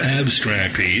rather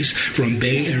abstract piece from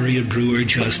Bay Area brewer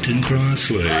Justin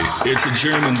Crossley. It's a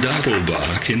German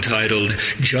Doppelbock entitled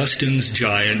Justin's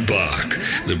Giant Bock.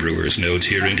 The brewer's notes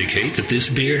here indicate that this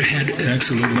beer had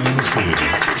excellent mouthfeel.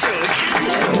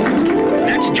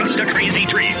 That's just a crazy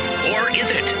dream. Or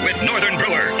is it? With Northern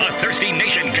Brewer, a thirsty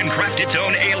nation can craft its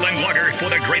own ale and lager for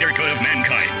the greater good of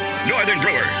mankind. Northern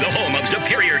Brewer, the home of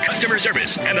superior customer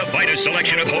service and the finest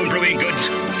selection of home brewing goods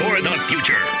for the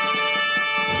future.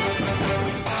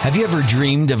 Have you ever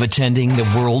dreamed of attending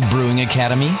the World Brewing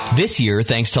Academy? This year,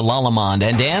 thanks to Lallemand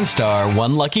and Danstar,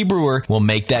 one lucky brewer will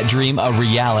make that dream a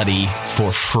reality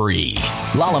for free.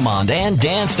 Lallemand and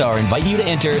Danstar invite you to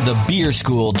enter the Beer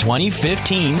School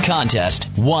 2015 contest.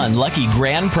 One lucky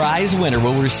grand prize winner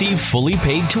will receive fully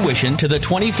paid tuition to the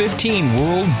 2015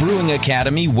 World Brewing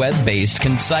Academy web-based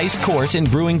concise course in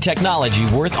brewing technology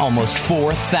worth almost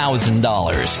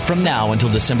 $4,000. From now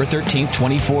until December 13th,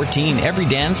 2014, every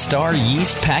Danstar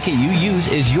yeast packet you use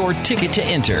is your ticket to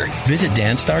enter. Visit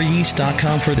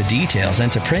danstaryeast.com for the details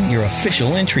and to print your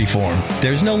official entry form.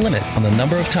 There's no limit on the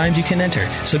number of times you can enter,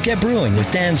 so get brewing with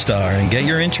Danstar and get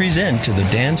your entries in to the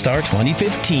Danstar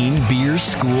 2015 Beer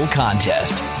School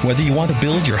Contest. Whether you want to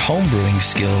build your home brewing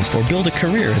skills or build a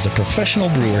career as a professional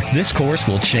brewer, this course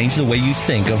will change the way you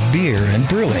think of beer and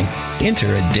brewing. Enter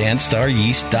at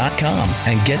danstaryeast.com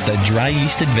and get the dry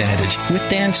yeast advantage with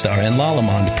Danstar and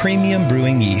Lallemand Premium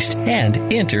Brewing Yeast and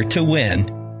enter to win.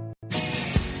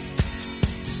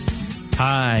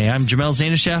 Hi, I'm Jamel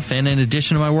Zanishev, and in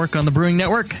addition to my work on the Brewing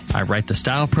Network, I write the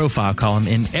Style Profile column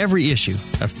in every issue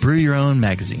of Brew Your Own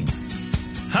magazine.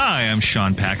 Hi, I'm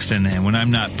Sean Paxton, and when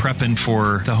I'm not prepping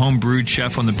for the Home Brewed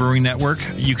Chef on the Brewing Network,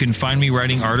 you can find me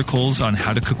writing articles on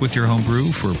how to cook with your home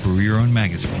brew for Brew Your Own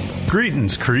magazine.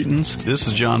 Greetings, cretins. This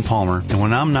is John Palmer, and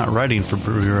when I'm not writing for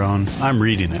Brew Your Own, I'm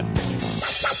reading it.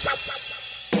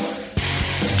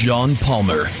 John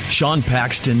Palmer, Sean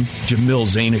Paxton, Jamil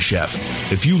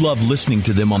Zanishev. If you love listening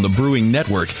to them on the Brewing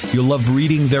Network, you'll love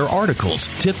reading their articles,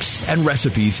 tips, and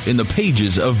recipes in the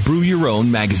pages of Brew Your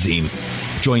Own magazine.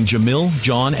 Join Jamil,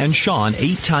 John, and Sean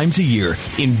 8 times a year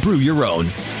in Brew Your Own.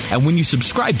 And when you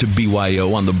subscribe to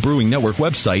BYO on the Brewing Network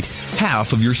website,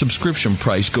 half of your subscription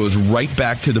price goes right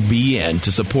back to the BN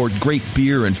to support great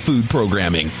beer and food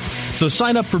programming. So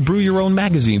sign up for Brew Your Own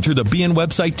magazine through the BN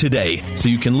website today so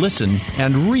you can listen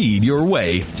and read your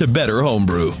way to better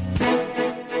homebrew.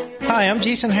 Hi, I'm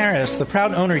Jason Harris, the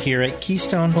proud owner here at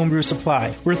Keystone Homebrew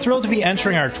Supply. We're thrilled to be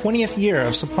entering our 20th year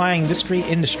of supplying this great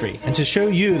industry. And to show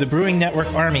you, the Brewing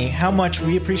Network Army, how much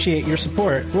we appreciate your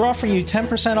support, we're offering you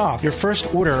 10% off your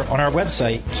first order on our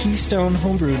website,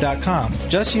 KeystoneHomebrew.com.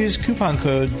 Just use coupon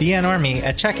code BNARMY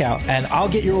at checkout, and I'll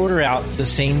get your order out the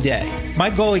same day. My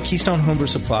goal at Keystone Homebrew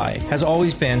Supply has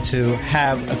always been to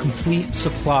have a complete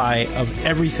supply of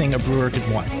everything a brewer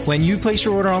could want. When you place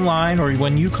your order online or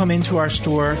when you come into our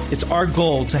store, it's our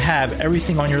goal to have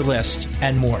everything on your list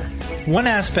and more. One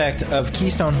aspect of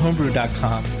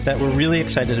KeystoneHomebrew.com that we're really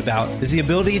excited about is the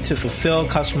ability to fulfill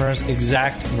customers'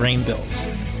 exact grain bills.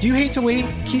 Do you hate to wait?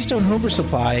 Keystone Homebrew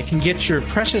Supply can get your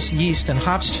precious yeast and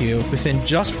hops to you within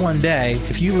just one day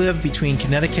if you live between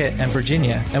Connecticut and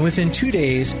Virginia, and within 2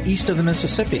 days east of the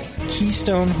Mississippi.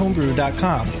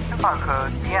 KeystoneHomebrew.com. Coupon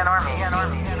code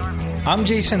BNARMY. I'm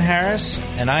Jason Harris,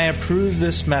 and I approve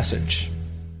this message.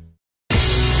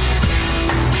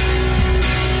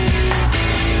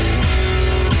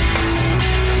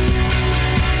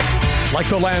 Like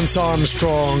the Lance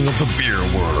Armstrong of the beer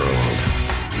world.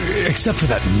 Except for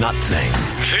that nut thing.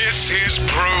 This is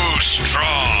Brew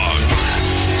Strong.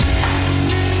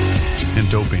 And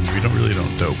doping. We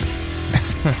don't dope.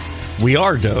 We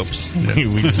are dopes. Yeah.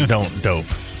 We just don't dope.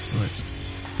 Right.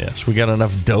 Yes, we got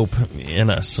enough dope in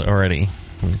us already.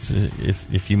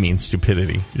 If you mean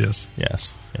stupidity. Yes.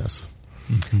 Yes.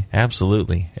 Mm-hmm.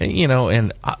 Absolutely.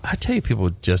 And I tell you,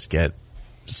 people just get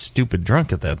stupid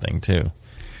drunk at that thing, too.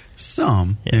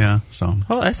 Some. Yeah, some.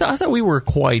 Oh, I thought we were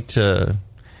quite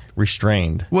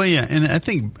restrained. Well, yeah, and I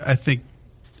think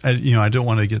I don't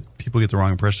want to get the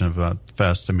wrong impression about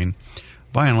Fest. I mean,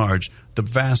 by and large, the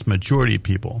vast majority of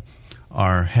people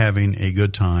are having a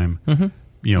good time.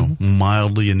 Mm-hmm.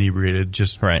 Mildly inebriated.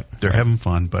 Just right. They're having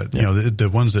fun, but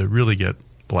the ones that really get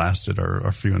blasted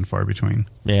are few and far between.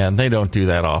 Yeah, and they don't do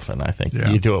that often. I think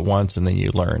you do it once, and then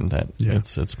you learn that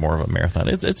it's more of a marathon.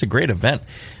 It's a great event.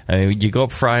 I mean, you go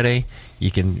up Friday, you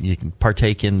can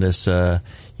partake in this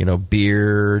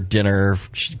beer dinner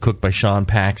cooked by Sean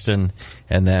Paxton,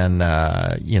 and then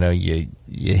you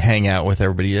hang out with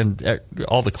everybody, and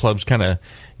all the clubs kind of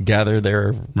gather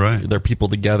their people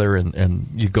together, and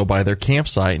you go by their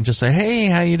campsite and just say, "Hey,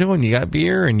 how you doing? You got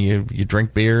beer?" And you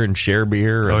drink beer and share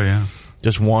beer. Oh yeah.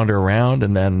 Just wander around,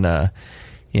 and then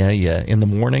in the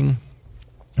morning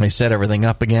they set everything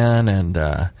up again, and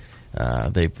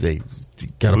they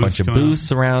got a bunch of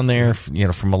booths around there,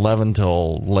 from 11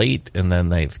 till late, and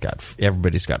then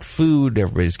everybody's got food,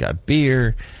 everybody's got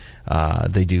beer.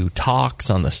 They do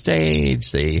talks on the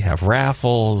stage. They have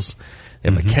raffles. They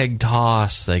have a keg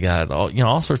toss. They got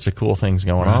all sorts of cool things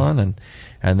going on,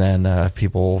 and then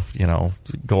people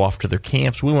go off to their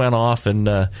camps. We went off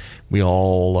and we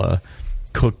all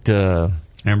cooked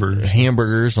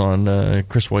hamburgers on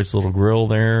Chris White's little grill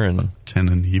there, and 10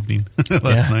 in the evening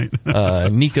last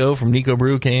night. Nico from Nico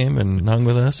Brew came and hung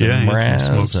with us. Yeah, and he had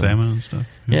some smoked and, salmon and stuff.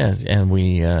 Yeah, and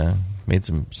we made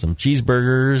some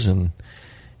cheeseburgers and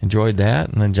enjoyed that.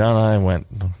 And then John and I went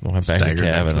back to the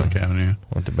cabin.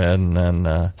 Went to bed, and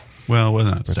then well, it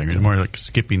wasn't staggering. More like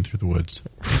skipping through the woods.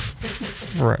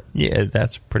 Right. Yeah,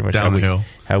 that's pretty much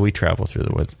how we travel through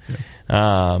the woods.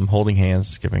 Yeah. Holding hands,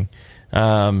 skipping.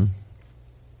 It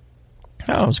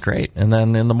was great. And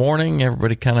then in the morning,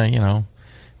 everybody kind of,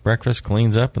 breakfast,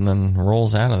 cleans up, and then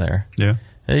rolls out of there. Yeah.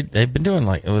 They've been doing,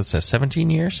 it was 17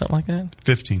 years, something like that?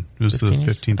 15. It was 15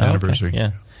 the 15th anniversary. Okay.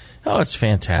 Yeah. Oh, it's a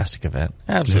fantastic event.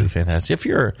 Absolutely fantastic. If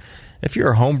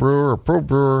you're a home brewer or pro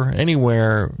brewer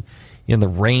anywhere in the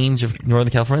range of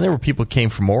Northern California, there were people who came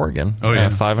from Oregon. Oh, yeah.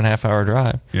 5.5 hour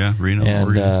drive. Yeah, Reno, and,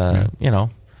 Oregon.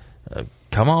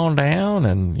 Come on down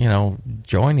and,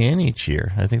 join in each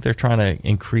year. I think they're trying to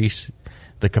increase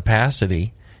the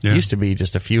capacity. Yeah. It used to be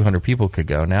just a few hundred people could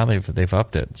go. Now they've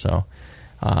upped it. So,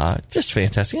 just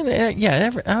fantastic.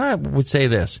 And, I would say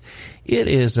this. It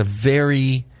is a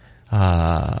very,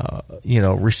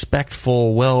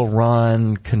 respectful,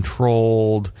 well-run,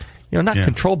 controlled, not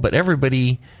controlled, but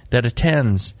everybody that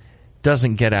attends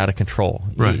doesn't get out of control.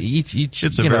 Right. Each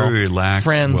it's a very relaxed,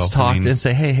 friends talk and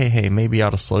say, hey, maybe you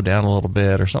ought to slow down a little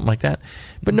bit or something like that.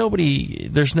 But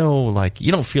there's no,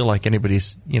 you don't feel like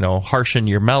anybody's, harshing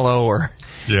your mellow or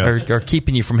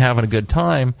keeping you from having a good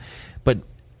time. But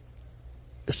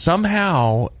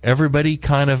somehow everybody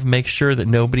kind of makes sure that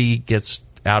nobody gets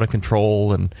out of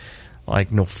control and,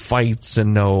 no fights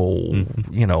and no,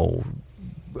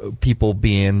 people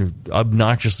being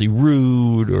obnoxiously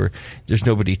rude, or there's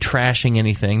nobody trashing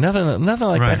anything. Nothing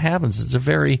like that happens. It's a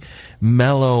very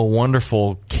mellow,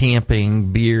 wonderful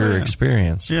camping beer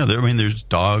experience. Yeah, there's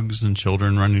dogs and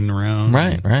children running around.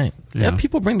 Right. Yeah,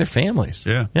 people bring their families.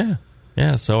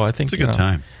 Yeah. So I think it's a good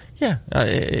time. Yeah,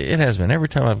 it has been. Every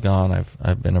time I've gone,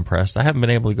 I've been impressed. I haven't been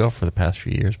able to go for the past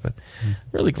few years, but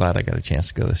really glad I got a chance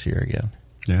to go this year again.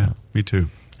 Yeah, me too.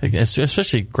 It's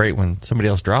especially great when somebody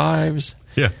else drives.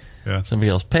 Yeah. Somebody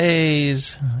else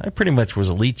pays. I pretty much was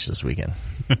a leech this weekend.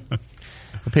 I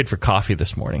paid for coffee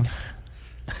this morning,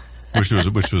 which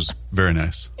was very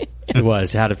nice. It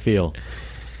was. How'd it feel?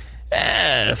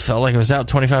 It felt like it was out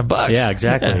 $25. Yeah,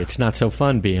 exactly. Yeah. It's not so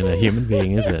fun being a human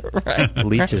being, is it? Right.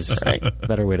 Leech is a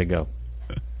better way to go.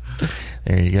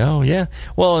 There you go. Yeah.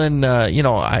 Well, and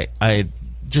I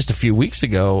just a few weeks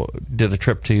ago did a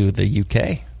trip to the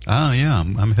UK. Oh yeah,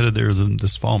 I'm headed there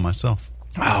this fall myself.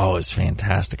 Oh, it's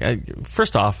fantastic.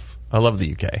 First off, I love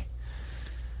the UK.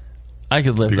 I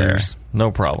could live there,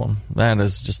 no problem. That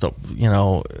is just a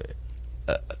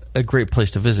great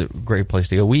place to visit, great place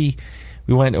to go. We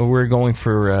were going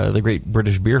for the Great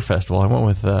British Beer Festival. I went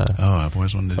with. I've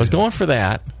always wanted to. I was going for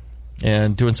that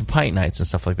and doing some pint nights and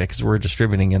stuff like that because we're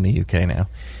distributing in the UK now.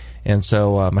 And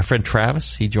so my friend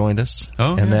Travis, he joined us.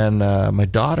 Oh, and then my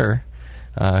daughter,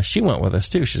 she went with us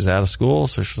too. She's out of school,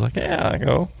 so she was like, "Yeah, I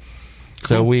go." Cool.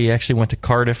 So we actually went to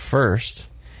Cardiff first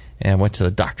and went to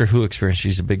the Doctor Who experience.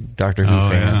 She's a big Doctor Who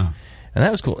fan. Yeah. And that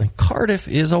was cool. And Cardiff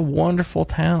is a wonderful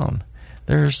town.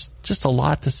 There's just a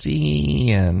lot to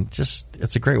see, and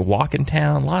it's a great walk-in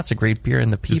town. Lots of great beer,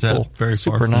 and the people. Is that very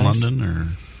super far from nice. London, or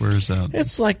where is that?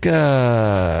 It's like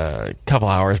a couple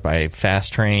hours by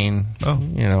fast train. Oh.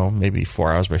 Maybe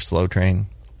 4 hours by slow train.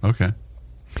 Okay.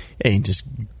 Yeah, you just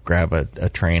grab a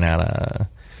train out of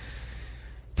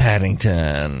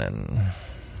Paddington, and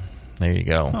there you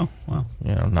go. Oh, wow.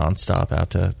 Nonstop out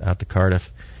to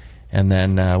Cardiff. And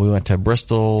then we went to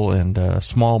Bristol and a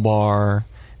small bar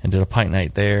and did a pint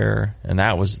night there, and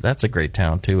that's a great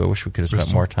town too. I wish we could have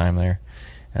spent more time there.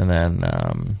 And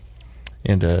then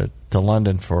into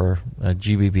London for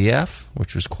GBBF,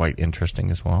 which was quite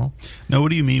interesting as well. Now, what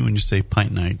do you mean when you say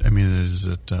pint night? I mean, is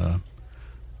it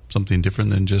something different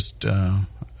than just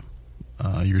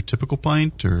your typical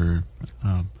pint, or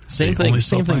same thing?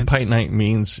 Same thing. Pint night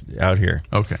means out here.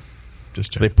 Okay,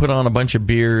 just checking. They put on a bunch of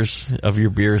your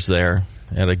beers there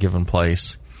at a given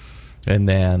place. And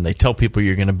then they tell people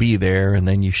you're going to be there, and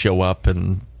then you show up,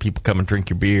 and people come and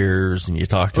drink your beers, and you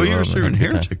talk to them. Oh, you're serving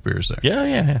Heretic beers there?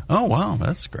 Yeah. Oh, wow,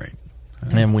 that's great.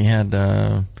 And we had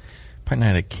pint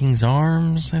night at King's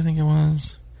Arms, I think it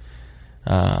was,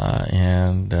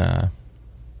 and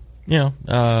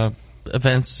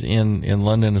events in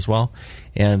London as well.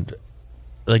 And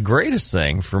the greatest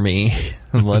thing for me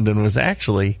in London was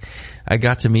actually I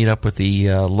got to meet up with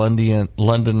the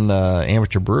London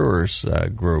Amateur Brewers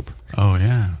group. Oh,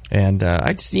 yeah. And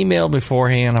I just emailed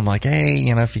beforehand. I'm like, hey,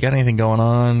 if you got anything going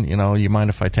on, you mind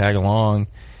if I tag along?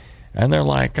 And they're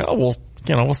like, oh, well,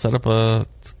 we'll set up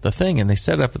the thing. And they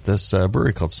set up at this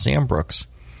brewery called Sam Brooks.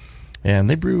 And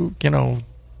they brew,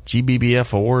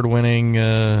 GBBF award-winning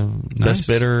best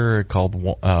bitter called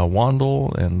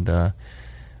Wandel, and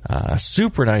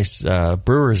super nice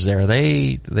brewers there.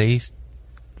 They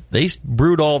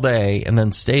brewed all day and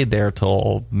then stayed there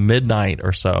till midnight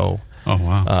or so. Oh,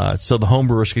 wow. So the home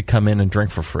brewers could come in and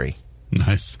drink for free.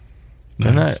 Nice.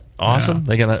 Isn't that awesome? Yeah.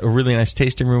 They got a really nice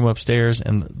tasting room upstairs,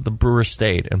 and the brewers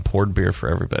stayed and poured beer for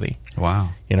everybody. Wow.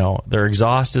 They're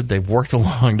exhausted. They've worked a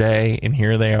long day, and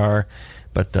here they are.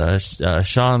 But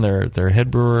Sean, their head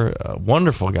brewer,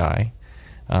 wonderful guy.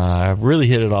 Really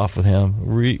hit it off with him.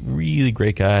 Really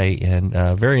great guy, and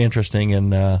very interesting.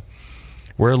 And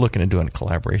we're looking at doing a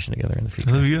collaboration together in the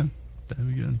future. That'd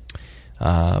be good.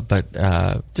 But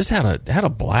just had a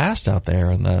blast out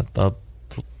there, and the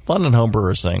London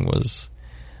Homebrewers thing was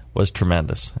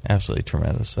tremendous, absolutely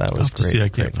tremendous. That was great. See, I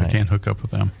can't hook up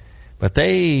with them. But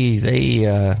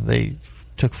they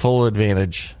took full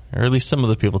advantage, or at least some of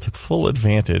the people took full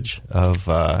advantage of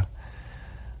the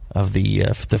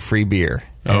free beer,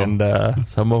 and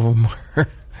some of them were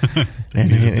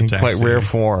in quite rare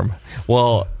form.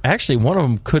 Well, actually, one of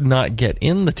them could not get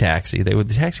in the taxi. The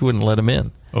taxi wouldn't let him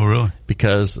in. Oh, really?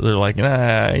 Because they're like,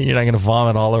 nah, you're not going to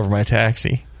vomit all over my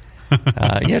taxi.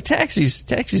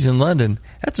 Taxis in London,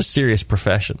 that's a serious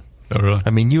profession. Oh, really? I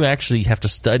mean, you actually have to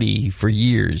study for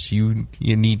years. You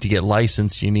need to get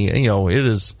licensed. You need, it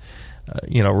is,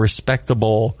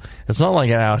 respectable. It's not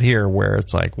like out here where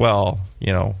it's like, well,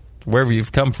 wherever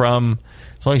you've come from,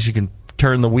 as long as you can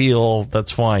turn the wheel,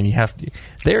 that's fine. You have to.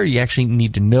 There, you actually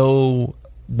need to know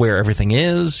where everything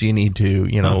is. You need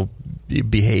to,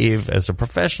 behave as a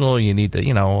professional. You need to,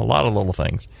 a lot of little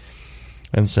things.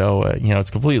 And so, it's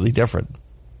completely different.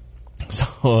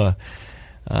 So,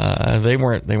 they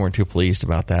weren't too pleased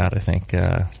about that, I think.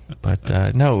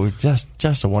 But no,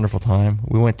 just a wonderful time.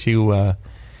 We went to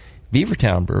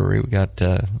Beavertown Brewery. We got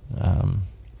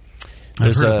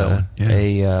there's a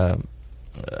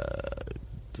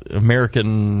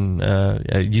American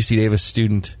UC Davis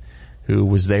student who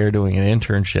was there doing an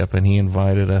internship, and he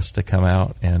invited us to come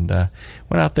out, and went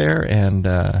out there and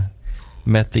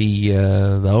met the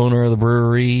owner of the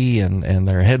brewery and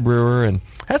their head brewer, and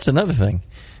that's another thing.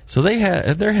 So they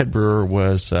had their head brewer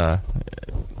was a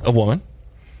woman.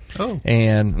 Oh,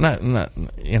 and not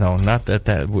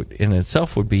that would in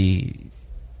itself would be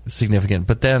significant,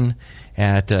 but then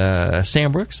at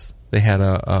Sam Brooks they had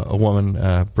a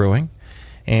woman brewing,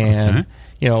 and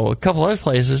a couple other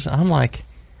places I'm like,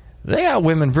 they got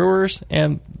women brewers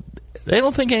and they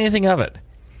don't think anything of it.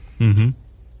 Mm-hmm.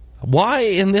 Why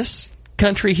in this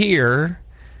country here?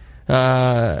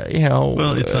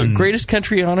 It's greatest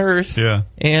country on earth,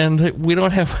 and we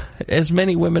don't have as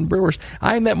many women brewers.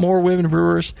 I met more women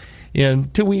brewers in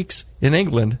 2 weeks in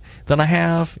England than I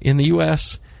have in the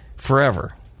U.S.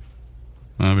 forever.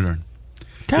 It's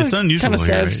unusual. Kind of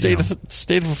sad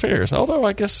state of affairs. Although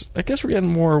I guess we're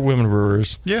getting more women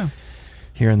brewers.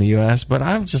 Here in the U.S., but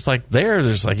I'm just like they're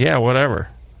just like whatever.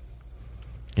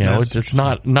 It's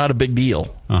not a big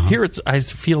deal. Here I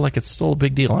feel like it's still a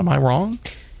big deal. Am I wrong?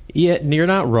 Yeah, you're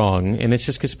not wrong, and it's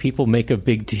just because people make a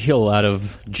big deal out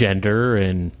of gender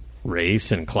and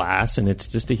race and class, and it's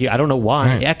just I don't know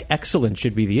why. Right. Excellence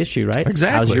should be the issue, right?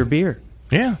 Exactly. How's your beer?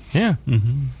 Yeah.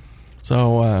 Mm-hmm.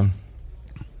 So,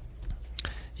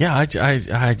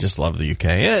 I just love the UK.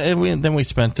 And then we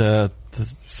spent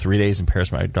 3 days in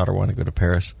Paris. My daughter wanted to go to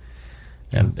Paris,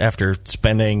 and after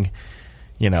spending,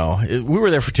 we were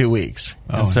there for 2 weeks,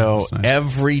 and so nice.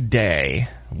 Every day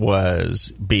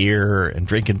was beer and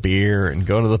drinking beer and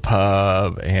going to the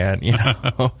pub, and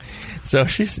so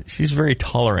she's very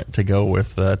tolerant to go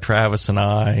with Travis and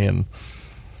I,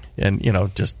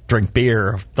 and just drink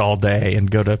beer all day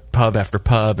and go to pub after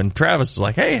pub. And Travis is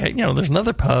like, hey, there's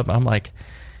another pub. I'm like,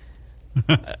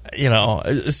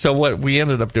 so what we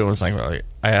ended up doing was like,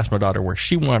 I asked my daughter where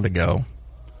she wanted to go.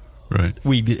 Right.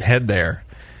 We head there,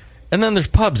 and then there's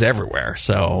pubs everywhere.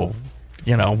 So,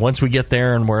 once we get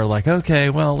there and we're like, okay,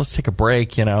 well, let's take a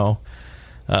break, we'd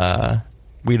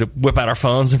whip out our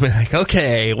phones and be like,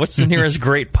 okay, what's the nearest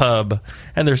great pub?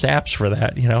 And there's apps for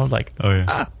that,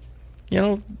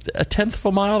 a tenth of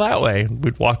a mile that way.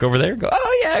 We'd walk over there and go,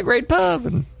 oh, yeah, great pub,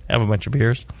 and have a bunch of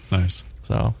beers. Nice.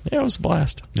 So, it was a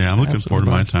blast. Yeah, I'm looking forward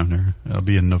to my time there. It'll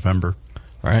be in November.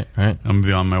 Right. I'm going to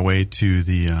be on my way to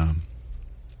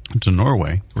to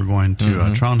Norway. We're going to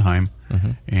Trondheim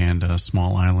and a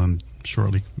small island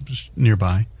shortly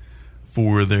nearby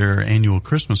for their annual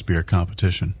Christmas beer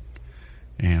competition.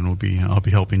 And I'll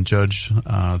be helping judge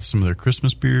some of their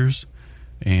Christmas beers,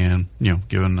 and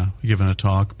giving a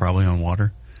talk probably on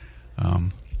water.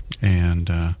 And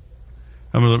I'm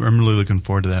really looking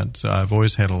forward to that. So I've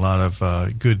always had a lot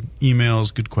of good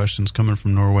emails, good questions coming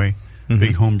from Norway. Mm-hmm.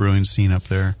 Big home brewing scene up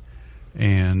there.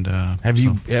 And have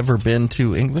you ever been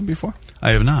to England before?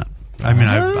 I have not. I mean,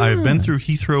 I've been through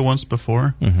Heathrow once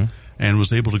before, mm-hmm. and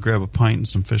was able to grab a pint and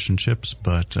some fish and chips.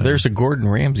 But there's a Gordon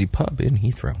Ramsay pub in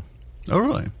Heathrow. Oh,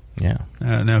 really? Yeah.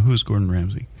 Now, who's Gordon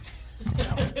Ramsay?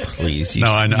 Oh, please.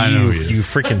 I know who he is. You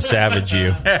freaking savage,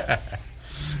 you.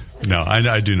 No,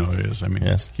 I do know who he is. I mean,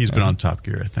 yes. He's been on Top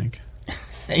Gear, I think.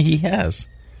 He has.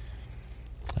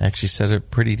 I actually said a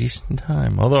pretty decent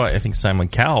time. Although I think Simon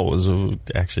Cowell was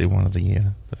actually one of the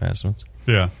fast ones.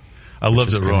 Yeah. I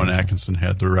love that Rowan Atkinson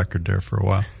had the record there for a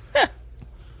while.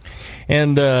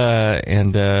 And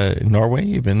Norway,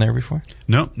 you've been there before?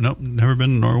 Nope, never been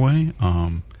to Norway.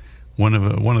 One of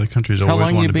the countries I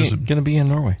always wanted to visit. How long are you going to be in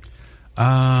Norway?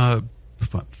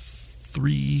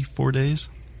 3-4 days.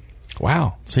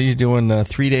 Wow! So you're doing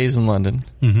 3 days in London,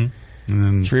 mm-hmm. and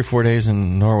then 3 or 4 days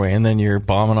in Norway, and then you're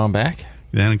bombing on back.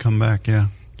 Then come back, yeah.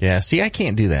 Yeah. See, I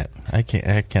can't do that. I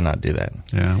cannot do that.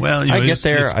 Yeah. Well, I get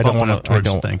there. I don't want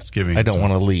to. Thanksgiving. I don't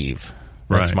want to leave.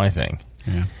 That's my thing.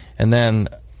 Yeah. And then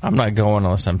I'm not going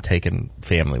unless I'm taking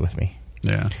family with me.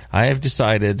 Yeah. I have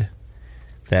decided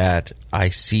that I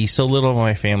see so little of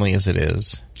my family as it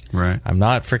is. Right. I'm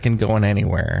not freaking going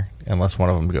anywhere unless one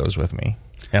of them goes with me.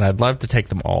 And I'd love to take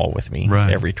them all with me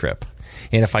every trip.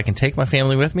 And if I can take my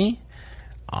family with me,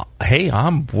 hey,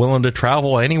 I'm willing to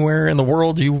travel anywhere in the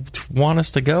world you want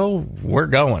us to go. We're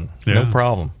going. Yeah. No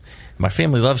problem. My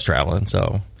family loves traveling,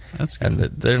 so that's good. And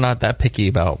they're not that picky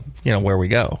about where we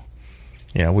go.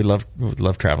 We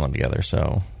love traveling together.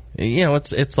 So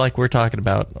it's like we're talking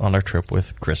about on our trip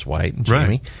with Chris White and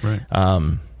Jamie.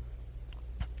 Right.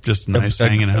 Just nice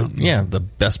hanging out. Yeah, the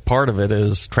best part of it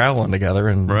is traveling together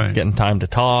and getting time to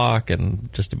talk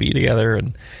and just to be together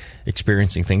and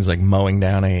experiencing things like mowing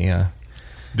down a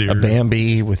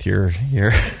Bambi with your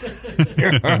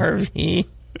RV.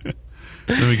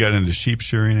 Then we got into sheep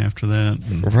shearing after that.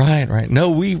 Right. No,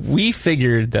 we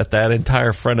figured that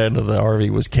entire front end of the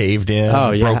RV was caved in,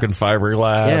 broken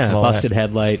fiberglass, and all busted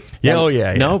headlight. Yeah,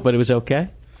 yeah. No, but it was okay.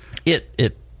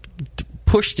 It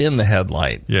pushed in the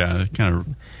headlight. Yeah, it kind of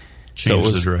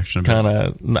changed the direction. Kind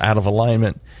of out of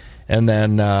alignment, and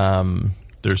then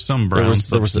there's some brown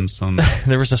substance on there.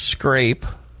 There was a scrape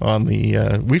on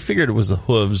the. We figured it was the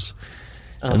hooves.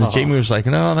 And Jamie was like,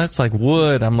 "No, that's like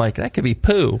wood." I'm like, "That could be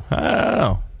poo." I don't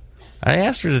know. I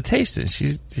asked her to taste it.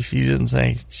 She didn't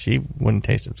say she wouldn't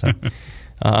taste it. So,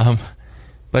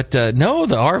 but no,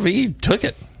 the RV took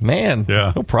it. Man,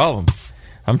 no problem.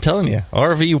 I'm telling you,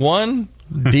 RV 1,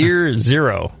 deer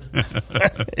 0.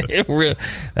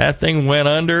 That thing went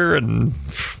under and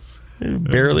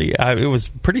barely. It was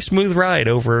a pretty smooth ride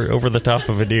over the top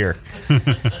of a deer.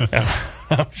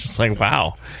 I was just like,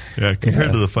 wow. Yeah,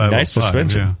 compared to the 505. Nice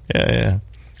suspension. Yeah.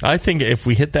 I think if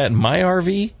we hit that in my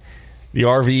RV, the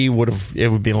RV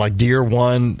would be like deer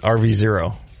 1, RV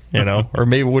 0, or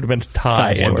maybe it would have been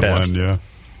tie at best.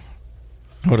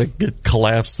 Would have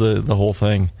collapsed the whole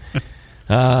thing.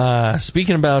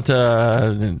 Speaking about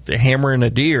hammering a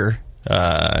deer,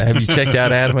 have you checked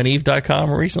out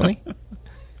AdamandEve.com recently?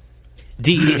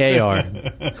 DEAR.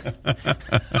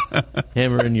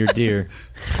 Hammering your deer.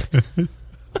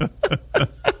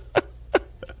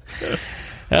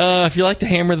 If you like to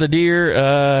hammer the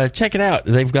deer, check it out.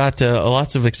 They've got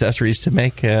lots of accessories to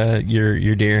make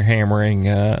your deer hammering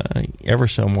ever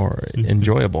so more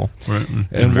enjoyable. Right.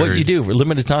 And what you do, for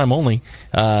limited time only,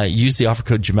 use the offer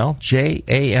code Jamil,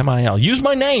 JAMIL. Use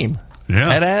my name.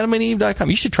 At AdamandEve.com.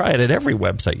 You should try it at every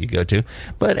website you go to,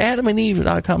 but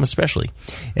AdamandEve.com especially.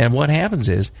 And what happens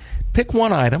is, pick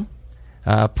one item,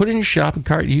 put it in your shopping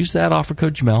cart, use that offer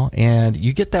code Jamil, and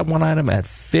you get that one item at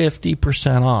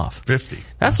 50% off. 50.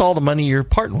 That's all the money you're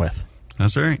parting with.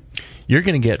 That's right. You're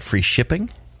going to get free shipping.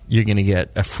 You're going to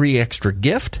get a free extra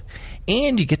gift.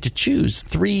 And you get to choose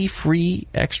 3 free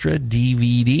extra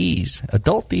DVDs.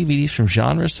 Adult DVDs from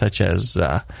genres such as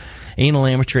anal,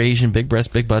 amateur, Asian, big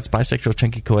breasts, big butts, bisexual,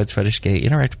 chunky co-eds, fetish, gay,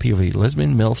 interactive POV,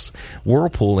 lesbian, MILFs,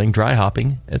 whirlpooling, dry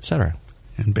hopping, etc.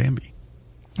 And Bambi.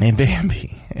 And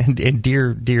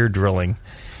deer drilling,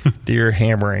 deer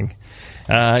hammering.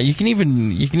 You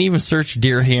can even search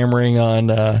deer hammering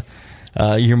on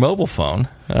your mobile phone.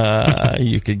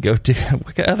 You could go to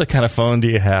what other kind of phone do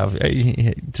you have?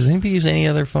 Does anybody use any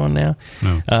other phone now?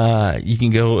 No. You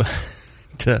can go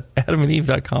to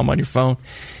AdamandEve.com on your phone,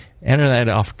 enter that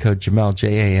offer code Jamil,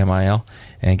 JAMIL,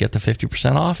 and get the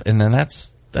 50% off. And then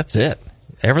that's it.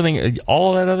 Everything,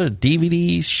 all that other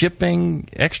DVDs, shipping,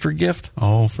 extra gift,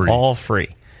 all free. All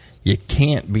free. You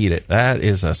can't beat it. That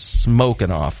is a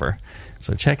smoking offer.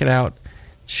 So check it out.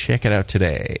 Check it out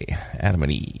today, Adam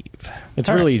and Eve. It's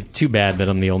really too bad that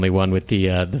I'm the only one with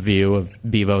the view of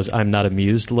Bevo's "I'm not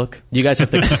amused" look. You guys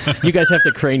have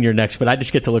to crane your necks, but I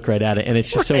just get to look right at it, and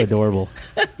it's just so adorable.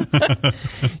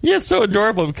 Yeah, it's so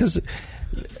adorable because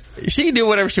she can do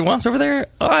whatever she wants over there.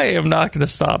 I am not going to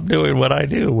stop doing what I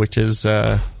do, which is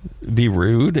be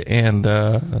rude and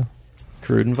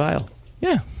crude and vile.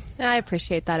 Yeah, I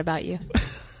appreciate that about you.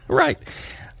 Right.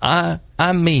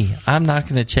 I'm me. I'm not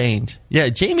going to change. Yeah,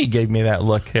 Jamie gave me that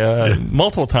look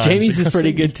multiple times. Jamie's is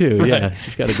pretty good, too. Right. Yeah,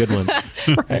 she's got a good one.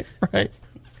 Right.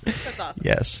 That's awesome.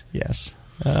 Yes.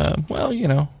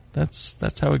 Well,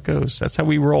 that's how it goes. That's how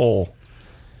we roll.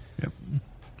 Yep.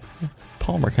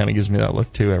 Palmer kind of gives me that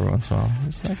look, too, every once in a while.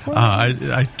 It's like, well,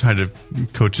 I try to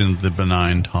coach in the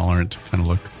benign, tolerant kind of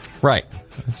look. Right.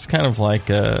 It's kind of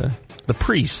like... the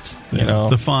priest,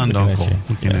 the fond uncle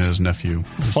looking at his nephew.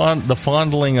 The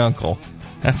fondling uncle.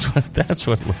 That's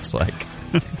what it looks like.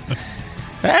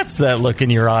 That's that look in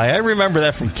your eye. I remember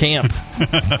that from camp.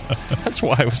 That's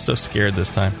why I was so scared this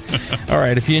time. All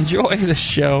right, if you enjoy the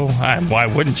show, why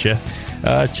wouldn't you?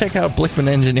 Check out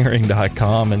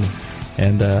BlickmanEngineering.com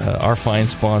and our fine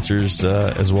sponsors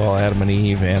as well, Adam and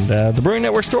Eve, and the Brewing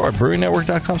Network store,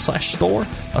 BrewingNetwork.com/store.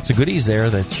 Lots of goodies there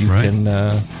that you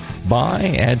can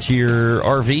buy, add to your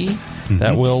RV.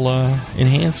 That will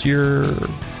enhance your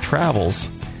travels.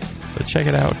 So check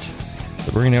it out,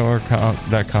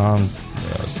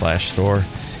 thebrewingnetwork.com/store.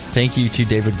 Thank you to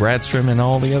David Bradstrom and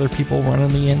all the other people running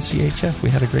the NCHF. We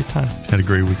had a great time. Had a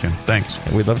great weekend. Thanks.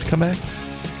 And we'd love to come back.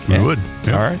 We would.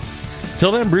 Yep. All right.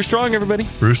 Till then, brew strong, everybody.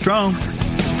 Brew strong.